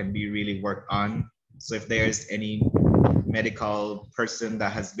Live can be really worked on. So if there's any medical person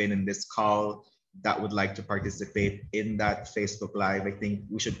that has been in this call that would like to participate in that Facebook Live, I think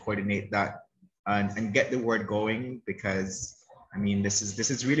we should coordinate that and get the word going, because I mean, this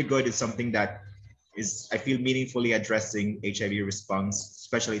is really good. It's something that is, I feel, meaningfully addressing HIV response,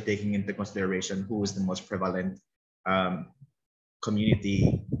 especially taking into consideration who is the most prevalent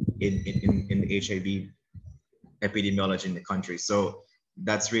community in HIV epidemiology in the country. So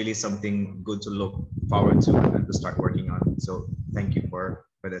that's really something good to look forward to and to start working on. So thank you for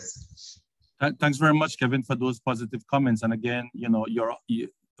this. Thanks very much, Kevin, for those positive comments. And again, you know,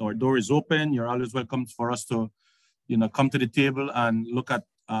 our door is open. You're always welcome for us to, you know, come to the table and look at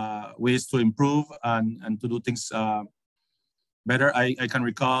ways to improve and to do things better. I can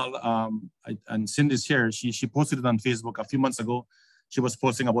recall, and Cindy's here, she posted it on Facebook a few months ago. She was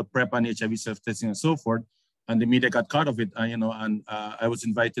posting about PrEP and HIV self-testing and so forth, and the media got caught of it. You know, and I was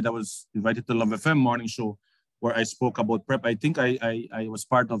invited to Love FM morning show where I spoke about PrEP. I think I was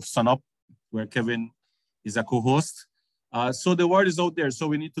part of Sun Up, where Kevin is a co-host. So the word is out there. So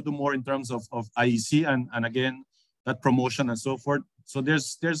we need to do more in terms of IEC and again, that promotion and so forth. So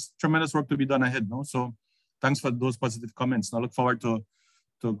there's tremendous work to be done ahead. No? So thanks for those positive comments. I look forward to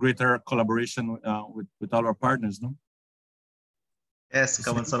greater collaboration with all our partners. No? Yes,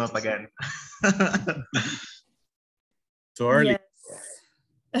 come and Sun Up again. So early.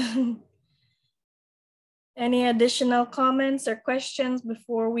 Yes. Any additional comments or questions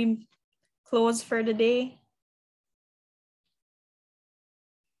before we close for the day?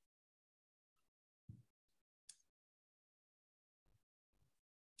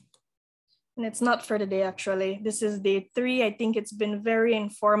 And it's not for the day, actually. This is day 3. I think it's been very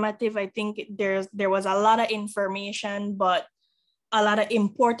informative. I think there was a lot of information, but a lot of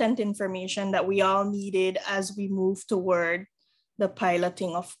important information that we all needed as we move toward the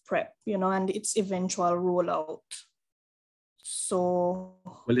piloting of PrEP, you know, and its eventual rollout. So,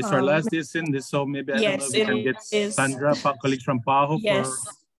 well, it's our last day in this, so maybe I don't know if we can get Sandra, colleagues from PAHO. Yes.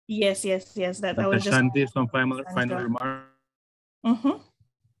 That I was just some final remarks.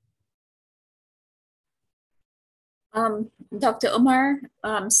 Dr. Omar,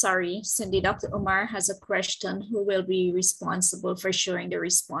 sorry, Cindy, Dr. Omar has a question. Who will be responsible for showing the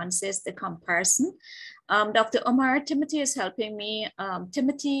responses, the comparison? Dr. Omar, Timothy is helping me.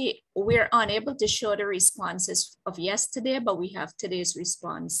 Timothy, we're unable to show the responses of yesterday, but we have today's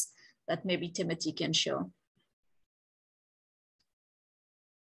response that maybe Timothy can show.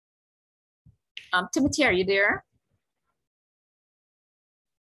 Timothy, are you there?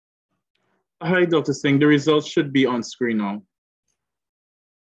 Hi, Dr. Singh. The results should be on screen now.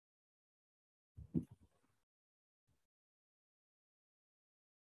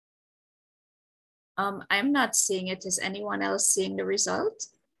 I'm not seeing it. Is anyone else seeing the result?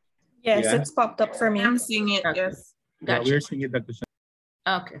 Yes, Yeah. it's popped up for me. I'm seeing it, Okay. yes. Gotcha. Yeah, we're seeing it, Dr.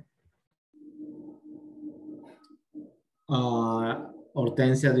 Okay.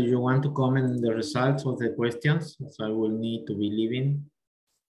 Hortensia, do you want to comment on the results of the questions? So I will need to be leaving.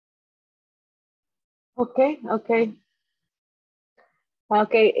 Okay.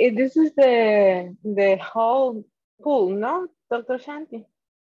 This is the whole pool, no, Dr. Shanti?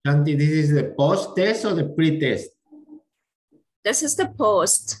 Shanti, this is the post-test or the pre-test? This is the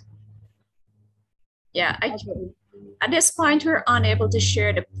post. Yeah, at this point, we're unable to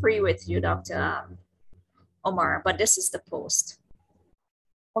share the pre with you, Dr. Omar, but this is the post.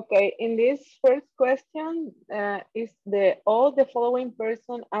 Okay, in this first question, is all the following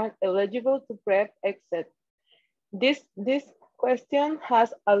persons are eligible to PrEP except. This question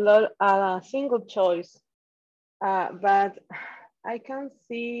has a single choice, but I can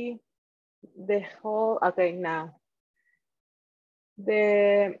see the whole, okay, now.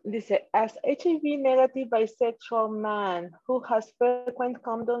 Dice, as HIV negative bisexual man who has frequent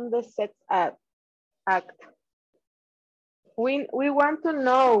condomless sex act. We want to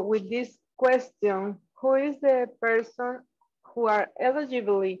know with this question, who is the person who are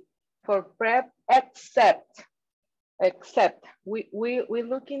eligible for PrEP except we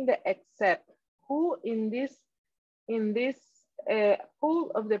look in the except. Who in this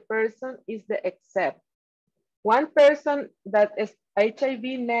pool of the person is the except? One person that is HIV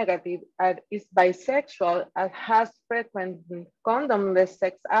negative and is bisexual and has frequent condomless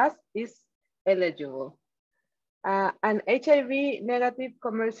sex acts is eligible. An HIV negative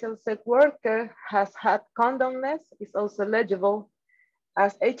commercial sex worker has had condomless is also eligible.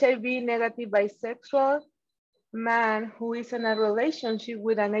 As HIV negative bisexual man who is in a relationship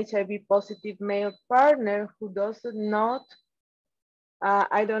with an HIV positive male partner who does not,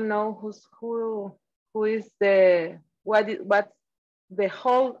 I don't know who is what's the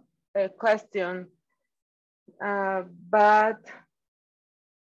whole question, but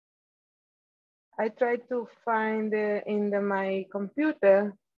I tried to find in my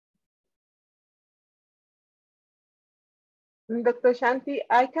computer. Dr. Shanti,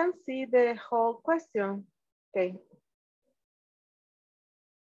 I can see the whole question. Okay.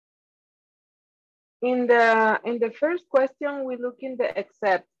 In the first question, we look in the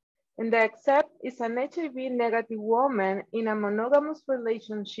except. And the except is an HIV negative woman in a monogamous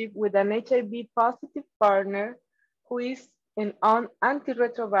relationship with an HIV positive partner who is on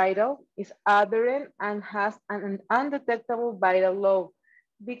antiretroviral, is adherent, and has an undetectable viral load.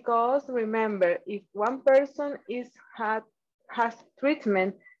 Because remember, if one person has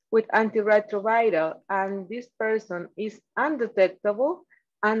treatment with antiretroviral and this person is undetectable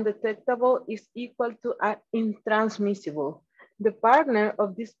is equal to intransmissible. The partner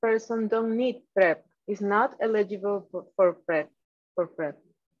of this person don't need PrEP, is not eligible for PrEP.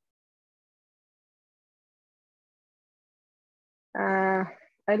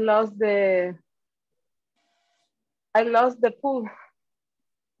 I lost the pool.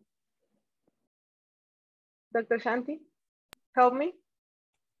 Dr. Shanti, help me.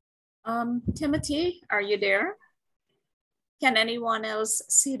 Timothy, are you there? Can anyone else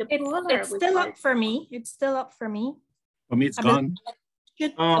see the pool? It's still up for me. It's still up for me. For me, it's gone.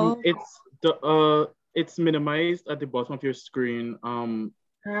 It's minimized at the bottom of your screen.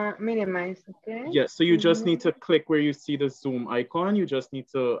 Minimize, okay. Yeah, so you just need to click where you see the Zoom icon. You just need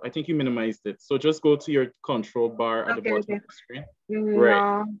to, I think you minimized it. So just go to your control bar at the bottom of the screen. No.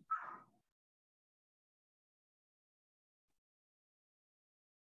 Right.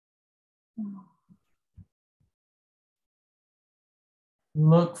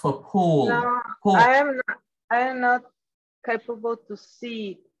 Look for pool. No, pool. I am not capable to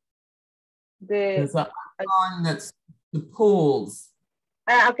see There's an icon that's the pools.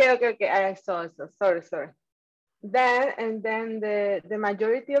 Okay. I saw. Sorry. Then the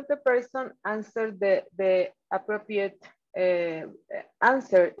majority of the person answered the appropriate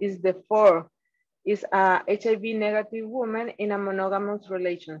answer is the 4. Is a HIV negative woman in a monogamous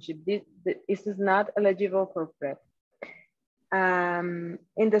relationship. This is not eligible for PrEP. In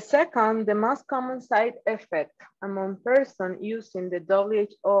the second, the most common side effect among persons using the WHO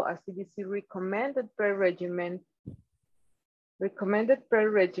or CDC recommended PrEP regimen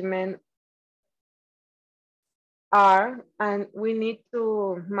are, and we need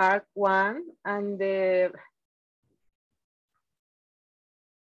to mark one, and the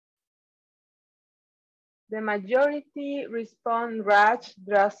majority respond rash,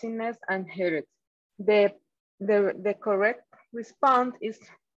 drowsiness, and headache. The correct response is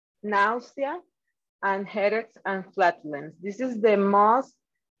nausea and headaches and flatulence. This is the most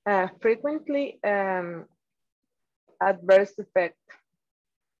frequently adverse effect.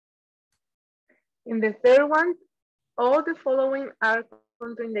 In the third one, all the following are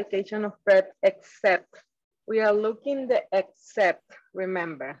contraindication of PrEP except. We are looking the except,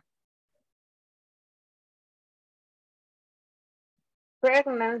 remember.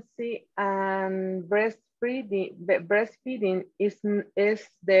 Pregnancy and breastfeeding is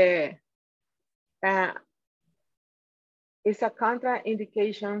a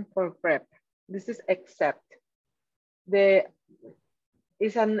contraindication for PrEP. This is except.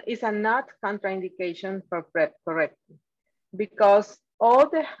 Is a not contraindication for PrEP, correct? Because all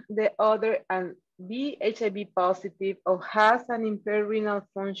the other and be HIV positive or has an impaired renal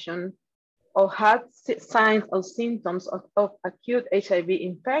function or has signs or symptoms of acute HIV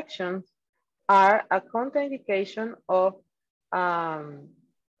infections are a contraindication of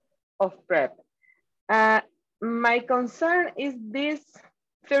PrEP. My concern is this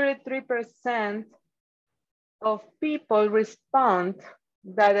 33% of people respond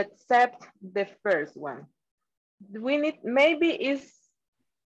that accept the first one. We need, maybe is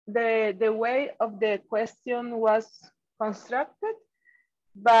the way of the question was constructed,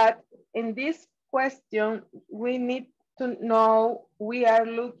 but in this question, we need to know we are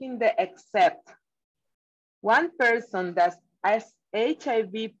looking the except. One person that is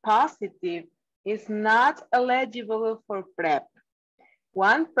HIV positive is not eligible for PrEP.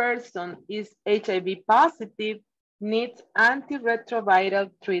 One person is HIV positive needs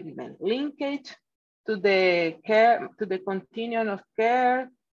antiretroviral treatment, linkage to the care, to the continuum of care,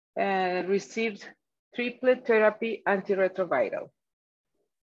 received triplet therapy antiretroviral.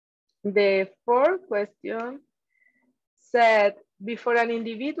 The fourth question said, before an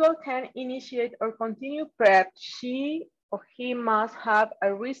individual can initiate or continue PrEP, she or he must have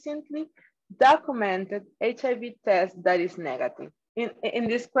a recently documented HIV test that is negative. In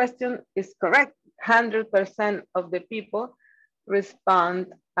this question is correct. 100% of the people respond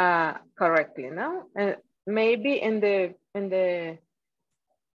correctly. No, maybe in the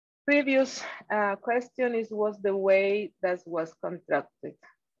previous question was the way that was constructed.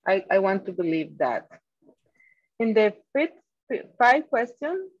 I want to believe that. In the fifth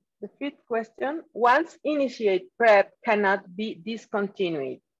question, once initiate PrEP cannot be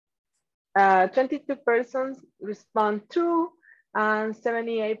discontinued. 22 persons respond true and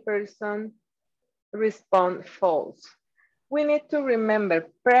 78% respond false. We need to remember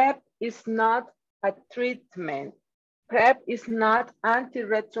PrEP is not a treatment. PrEP is not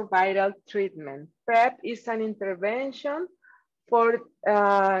antiretroviral treatment. PrEP is an intervention for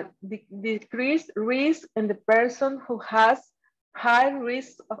decreased risk in the person who has high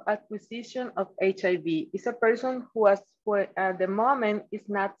risk of acquisition of HIV. It's a person who at the moment is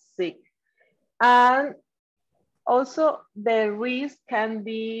not sick. And also the risk can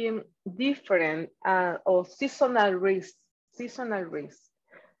be different or seasonal risk.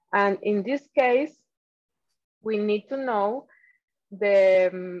 And in this case, we need to know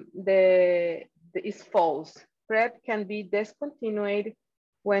is false. PrEP can be discontinued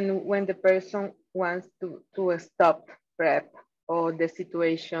when the person wants to stop PrEP or the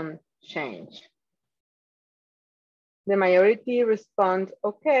situation change. The majority respond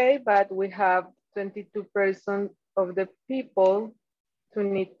okay, but we have 22% of the people to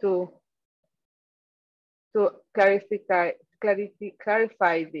need to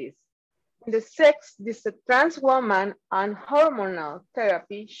clarify this. The sex, this trans woman on hormonal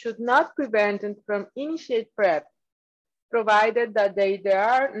therapy should not prevent them from initiate PrEP, provided that there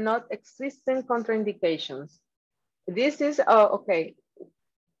are not existing contraindications. This is okay.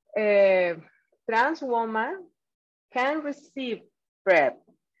 Trans woman can receive PrEP.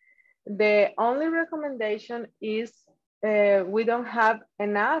 The only recommendation is we don't have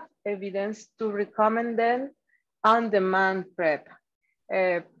enough evidence to recommend them on-demand PrEP.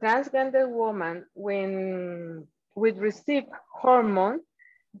 Transgender women, when we receive hormone,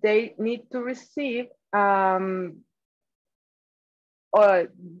 they need to receive or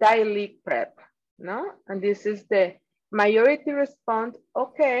daily PrEP, no? And this is the majority response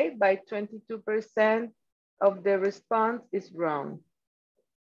okay by 22% of the response is wrong.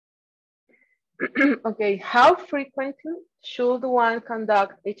 Okay, how frequently should one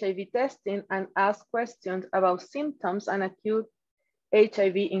conduct HIV testing and ask questions about symptoms and acute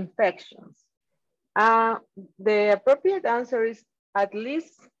HIV infections? The appropriate answer is at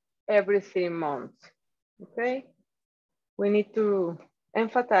least every 3 months, okay? We need to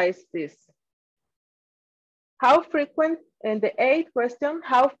emphasize this. How frequent, and the 8th question,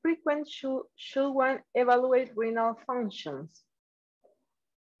 how frequent should one evaluate renal functions?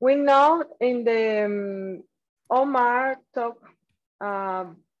 We know in the Omar talk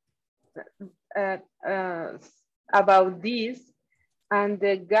about this, and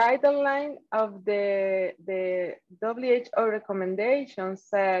the guideline of the WHO recommendation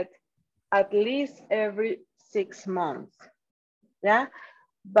said at least every 6 months, yeah?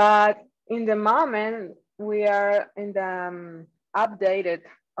 But in the moment, we are in the updated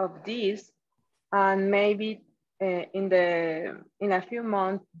of this, and maybe in a few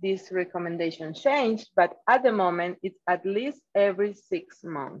months, this recommendation changed, but at the moment, it's at least every 6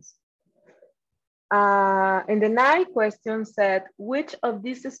 months. And the 9th question said, which of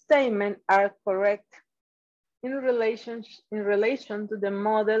these statements are correct in relation to the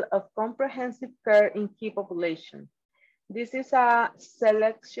model of comprehensive care in key population? This is a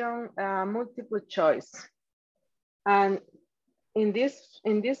selection multiple choice. And in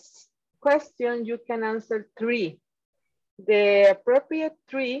this question, you can answer 3. The appropriate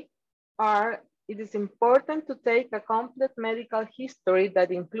 3 are, it is important to take a complete medical history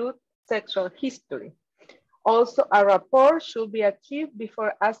that includes sexual history. Also, a rapport should be achieved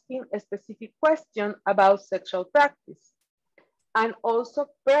before asking a specific question about sexual practice. And also,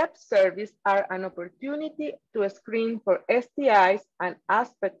 PrEP service are an opportunity to screen for STIs and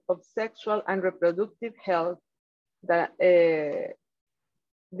aspects of sexual and reproductive health. That,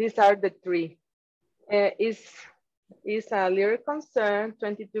 these are the 3. Is a little concern,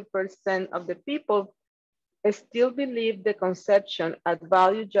 22% of the people still believe the conception and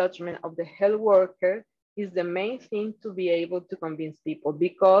value judgment of the health worker is the main thing to be able to convince people,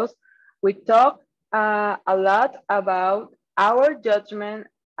 because we talk a lot about our judgment,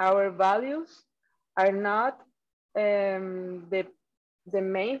 our values are not the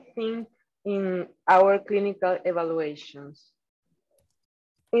main thing in our clinical evaluations.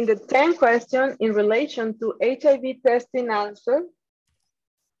 In the 10th question, in relation to HIV testing answer,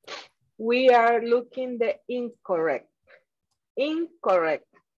 we are looking the incorrect. Incorrect.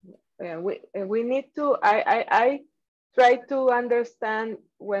 We need to, I try to understand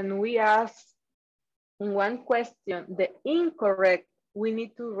when we ask in one question, the incorrect, we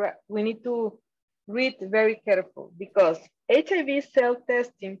need to read very careful, because HIV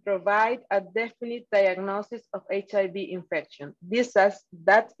self-testing provide a definite diagnosis of HIV infection.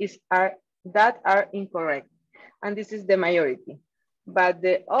 That are incorrect, and this is the majority. But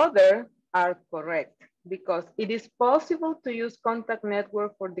the other are correct, because it is possible to use contact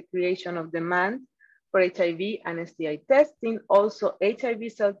network for the creation of demand for HIV and STI testing. Also,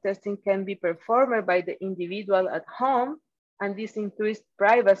 HIV self-testing can be performed by the individual at home, and this increased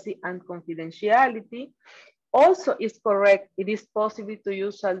privacy and confidentiality. Also is correct, it is possible to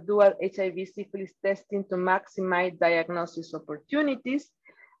use a dual HIV syphilis testing to maximize diagnosis opportunities.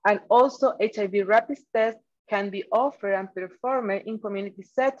 And also HIV rapid test can be offered and performed in community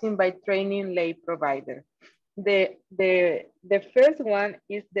setting by training lay provider. The first one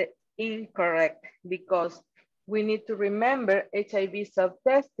is the incorrect, because we need to remember HIV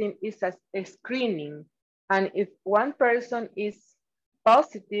self-testing is a screening. And if one person is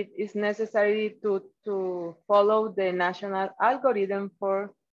positive, it's necessary to follow the national algorithm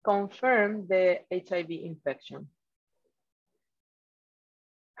for confirm the HIV infection.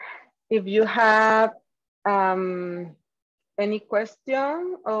 If you have any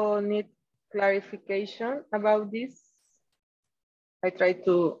question or need clarification about this, I try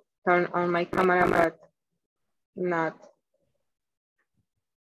to turn on my camera, but not.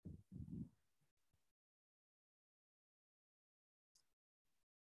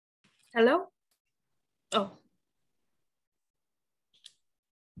 Hello? Oh.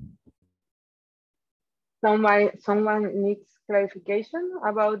 Someone needs clarification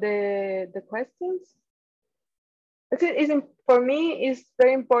about the questions? For me, it's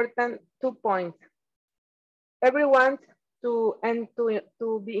very important 2 points. Everyone to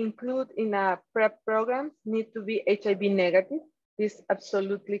be included in a PrEP program need to be HIV negative. This is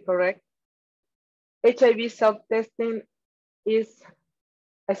absolutely correct. HIV self-testing is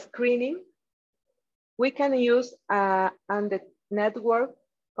a screening. We can use on the network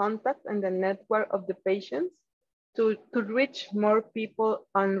contact and the network of the patients to reach more people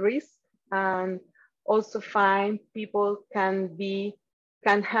on risk and also find people can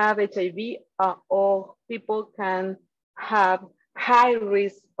have HIV, or people can have high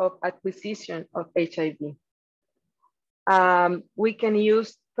risk of acquisition of HIV. We can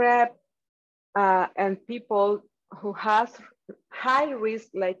use PrEP and people who has high risk,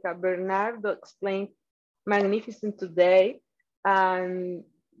 like Bernardo explained magnificent today, and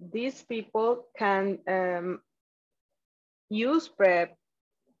these people can use PrEP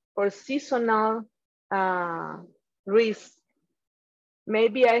for seasonal risk.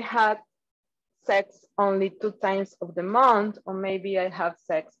 Maybe I had sex only 2 times of the month, or maybe I have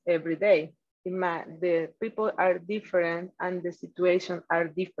sex every day. The people are different and the situations are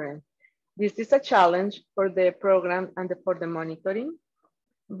different. This is a challenge for the program and for the monitoring,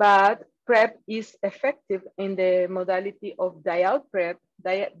 but PrEP is effective in the modality of PrEP,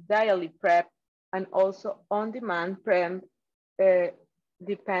 daily PrEP, and also on-demand PrEP,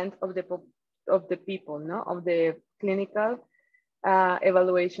 depend of the people, no, of the clinical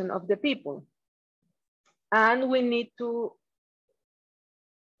evaluation of the people. And we need to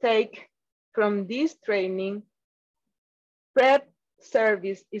take from this training, PrEP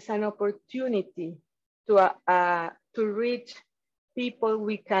service is an opportunity to reach people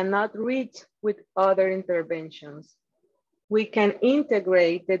we cannot reach with other interventions. We can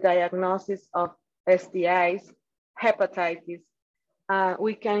integrate the diagnosis of STIs, hepatitis.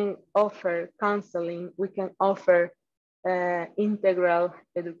 We can offer counseling. We can offer integral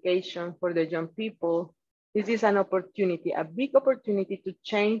education for the young people. This is an opportunity, a big opportunity to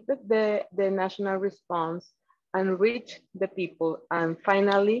change the national response and reach the people, and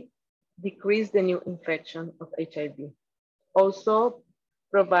finally, decrease the new infection of HIV. Also,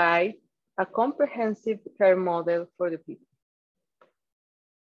 provide a comprehensive care model for the people.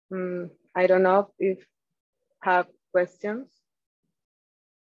 I don't know if have questions.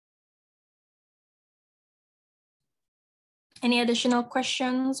 Any additional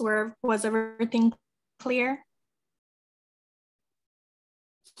questions, or was everything clear?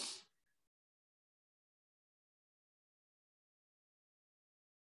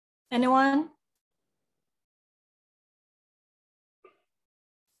 Anyone?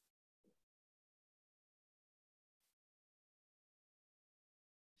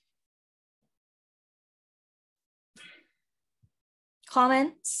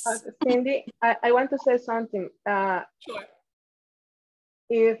 Comments? Cindy, I want to say something. Sure.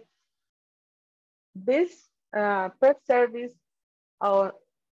 If this PrEP service, or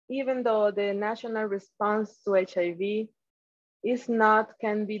even though the national response to HIV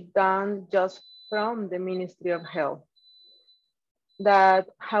can be done just from the Ministry of Health. That,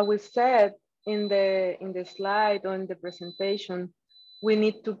 how we said in the slide or in the presentation, we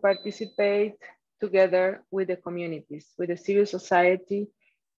need to participate together with the communities, with the civil society.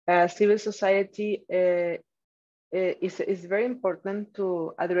 Civil society is very important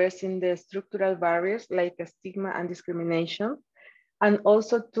to addressing the structural barriers like stigma and discrimination, and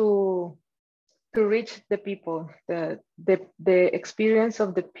also to reach the people, the experience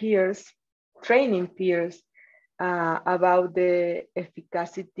of the peers, training peers about the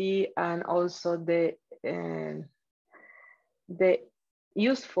efficacy and also the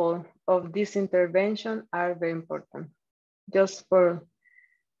useful of this intervention are very important. Just for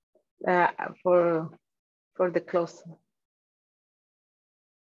the close.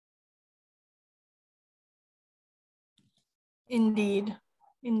 Indeed,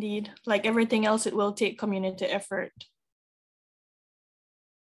 indeed. Like everything else, it will take community effort.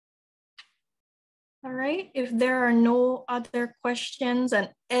 All right, if there are no other questions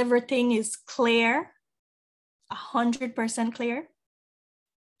and everything is clear, 100% clear,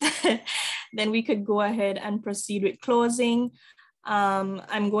 then we could go ahead and proceed with closing.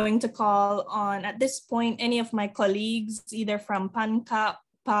 I'm going to call on, at this point, any of my colleagues, either from PANCAP,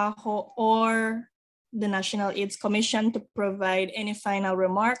 PAHO, or the National AIDS Commission, to provide any final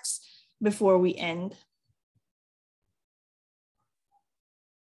remarks before we end.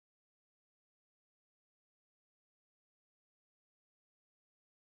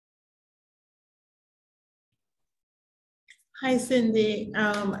 Hi, Cindy.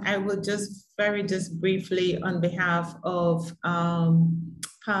 I will just briefly, on behalf of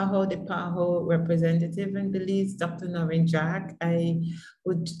PAHO, the PAHO representative in Belize, Dr. Noreen Jack, I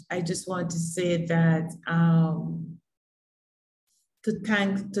just want to say that to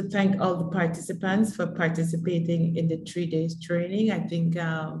thank all the participants for participating in the 3 days training. I think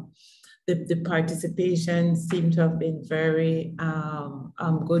the participation seemed to have been very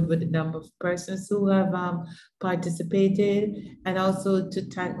good with the number of persons who have participated, and also to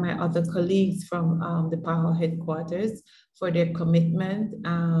thank my other colleagues from the PAHO headquarters for their commitment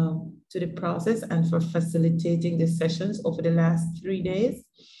to the process and for facilitating the sessions over the last 3 days.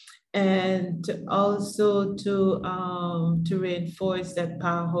 And also to reinforce that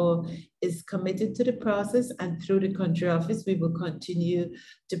PAHO is committed to the process, and through the country office, we will continue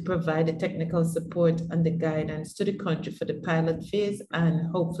to provide the technical support and the guidance to the country for the pilot phase,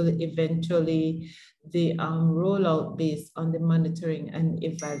 and hopefully eventually the rollout based on the monitoring and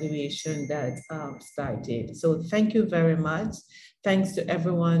evaluation that started. So thank you very much. Thanks to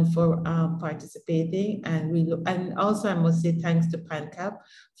everyone for participating, and also I must say thanks to PanCap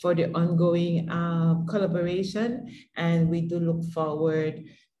for the ongoing collaboration, and we do look forward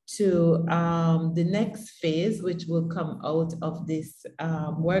to the next phase, which will come out of this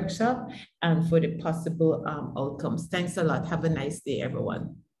workshop, and for the possible outcomes. Thanks a lot. Have a nice day,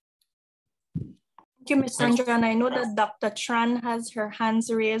 everyone. Thank you, Ms. Sandra. And I know that Dr. Tran has her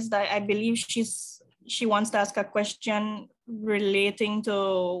hands raised. I believe she wants to ask a question relating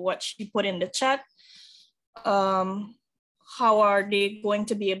to what she put in the chat. How are they going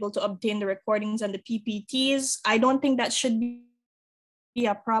to be able to obtain the recordings and the PPTs? I don't think that should be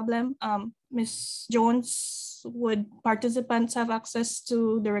a problem. Ms. Jones, would participants have access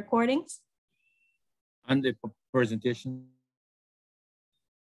to the recordings? And the presentation?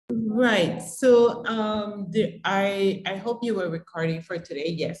 Right. So I hope you were recording for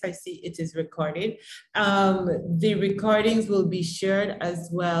today. Yes, I see it is recorded. The recordings will be shared as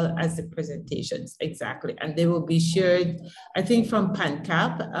well as the presentations. Exactly. And they will be shared, I think, from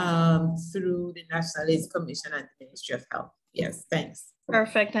PanCap through the National AIDS Commission and the Ministry of Health. Yes, thanks.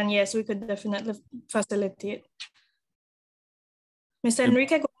 Perfect. And yes, we could definitely facilitate. Ms.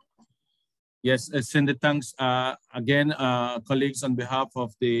 Enrique, go. Yes, Cindy, thanks. Again, colleagues, on behalf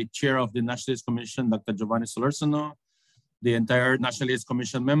of the chair of the National AIDS Commission, Dr. Giovanni Solorzano, the entire National AIDS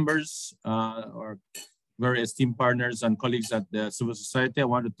Commission members, our very esteemed partners and colleagues at the civil society, I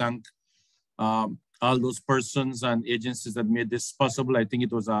want to thank all those persons and agencies that made this possible. I think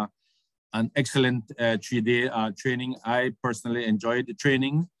it was an excellent 3-day training. I personally enjoyed the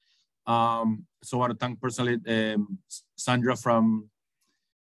training. So I want to thank personally Sandra from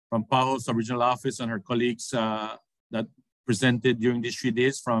PAHO's original office and her colleagues that presented during these 3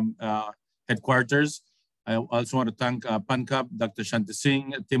 days from headquarters. I also want to thank PanCap, Dr. Shanti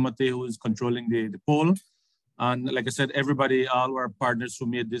Singh, Timothy, who is controlling the poll. And like I said, everybody, all our partners who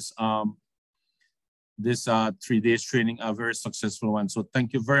made this 3 days training a very successful one. So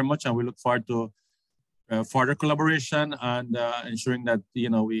thank you very much. And we look forward to further collaboration and ensuring that,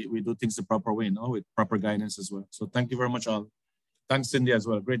 we do things the proper way, with proper guidance as well. So thank you very much all. Thanks, Cindy, as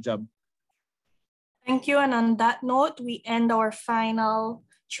well. Great job. Thank you. And on that note, we end our final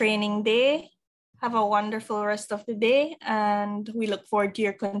training day. Have a wonderful rest of the day, and we look forward to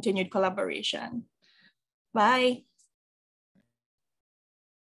your continued collaboration. Bye.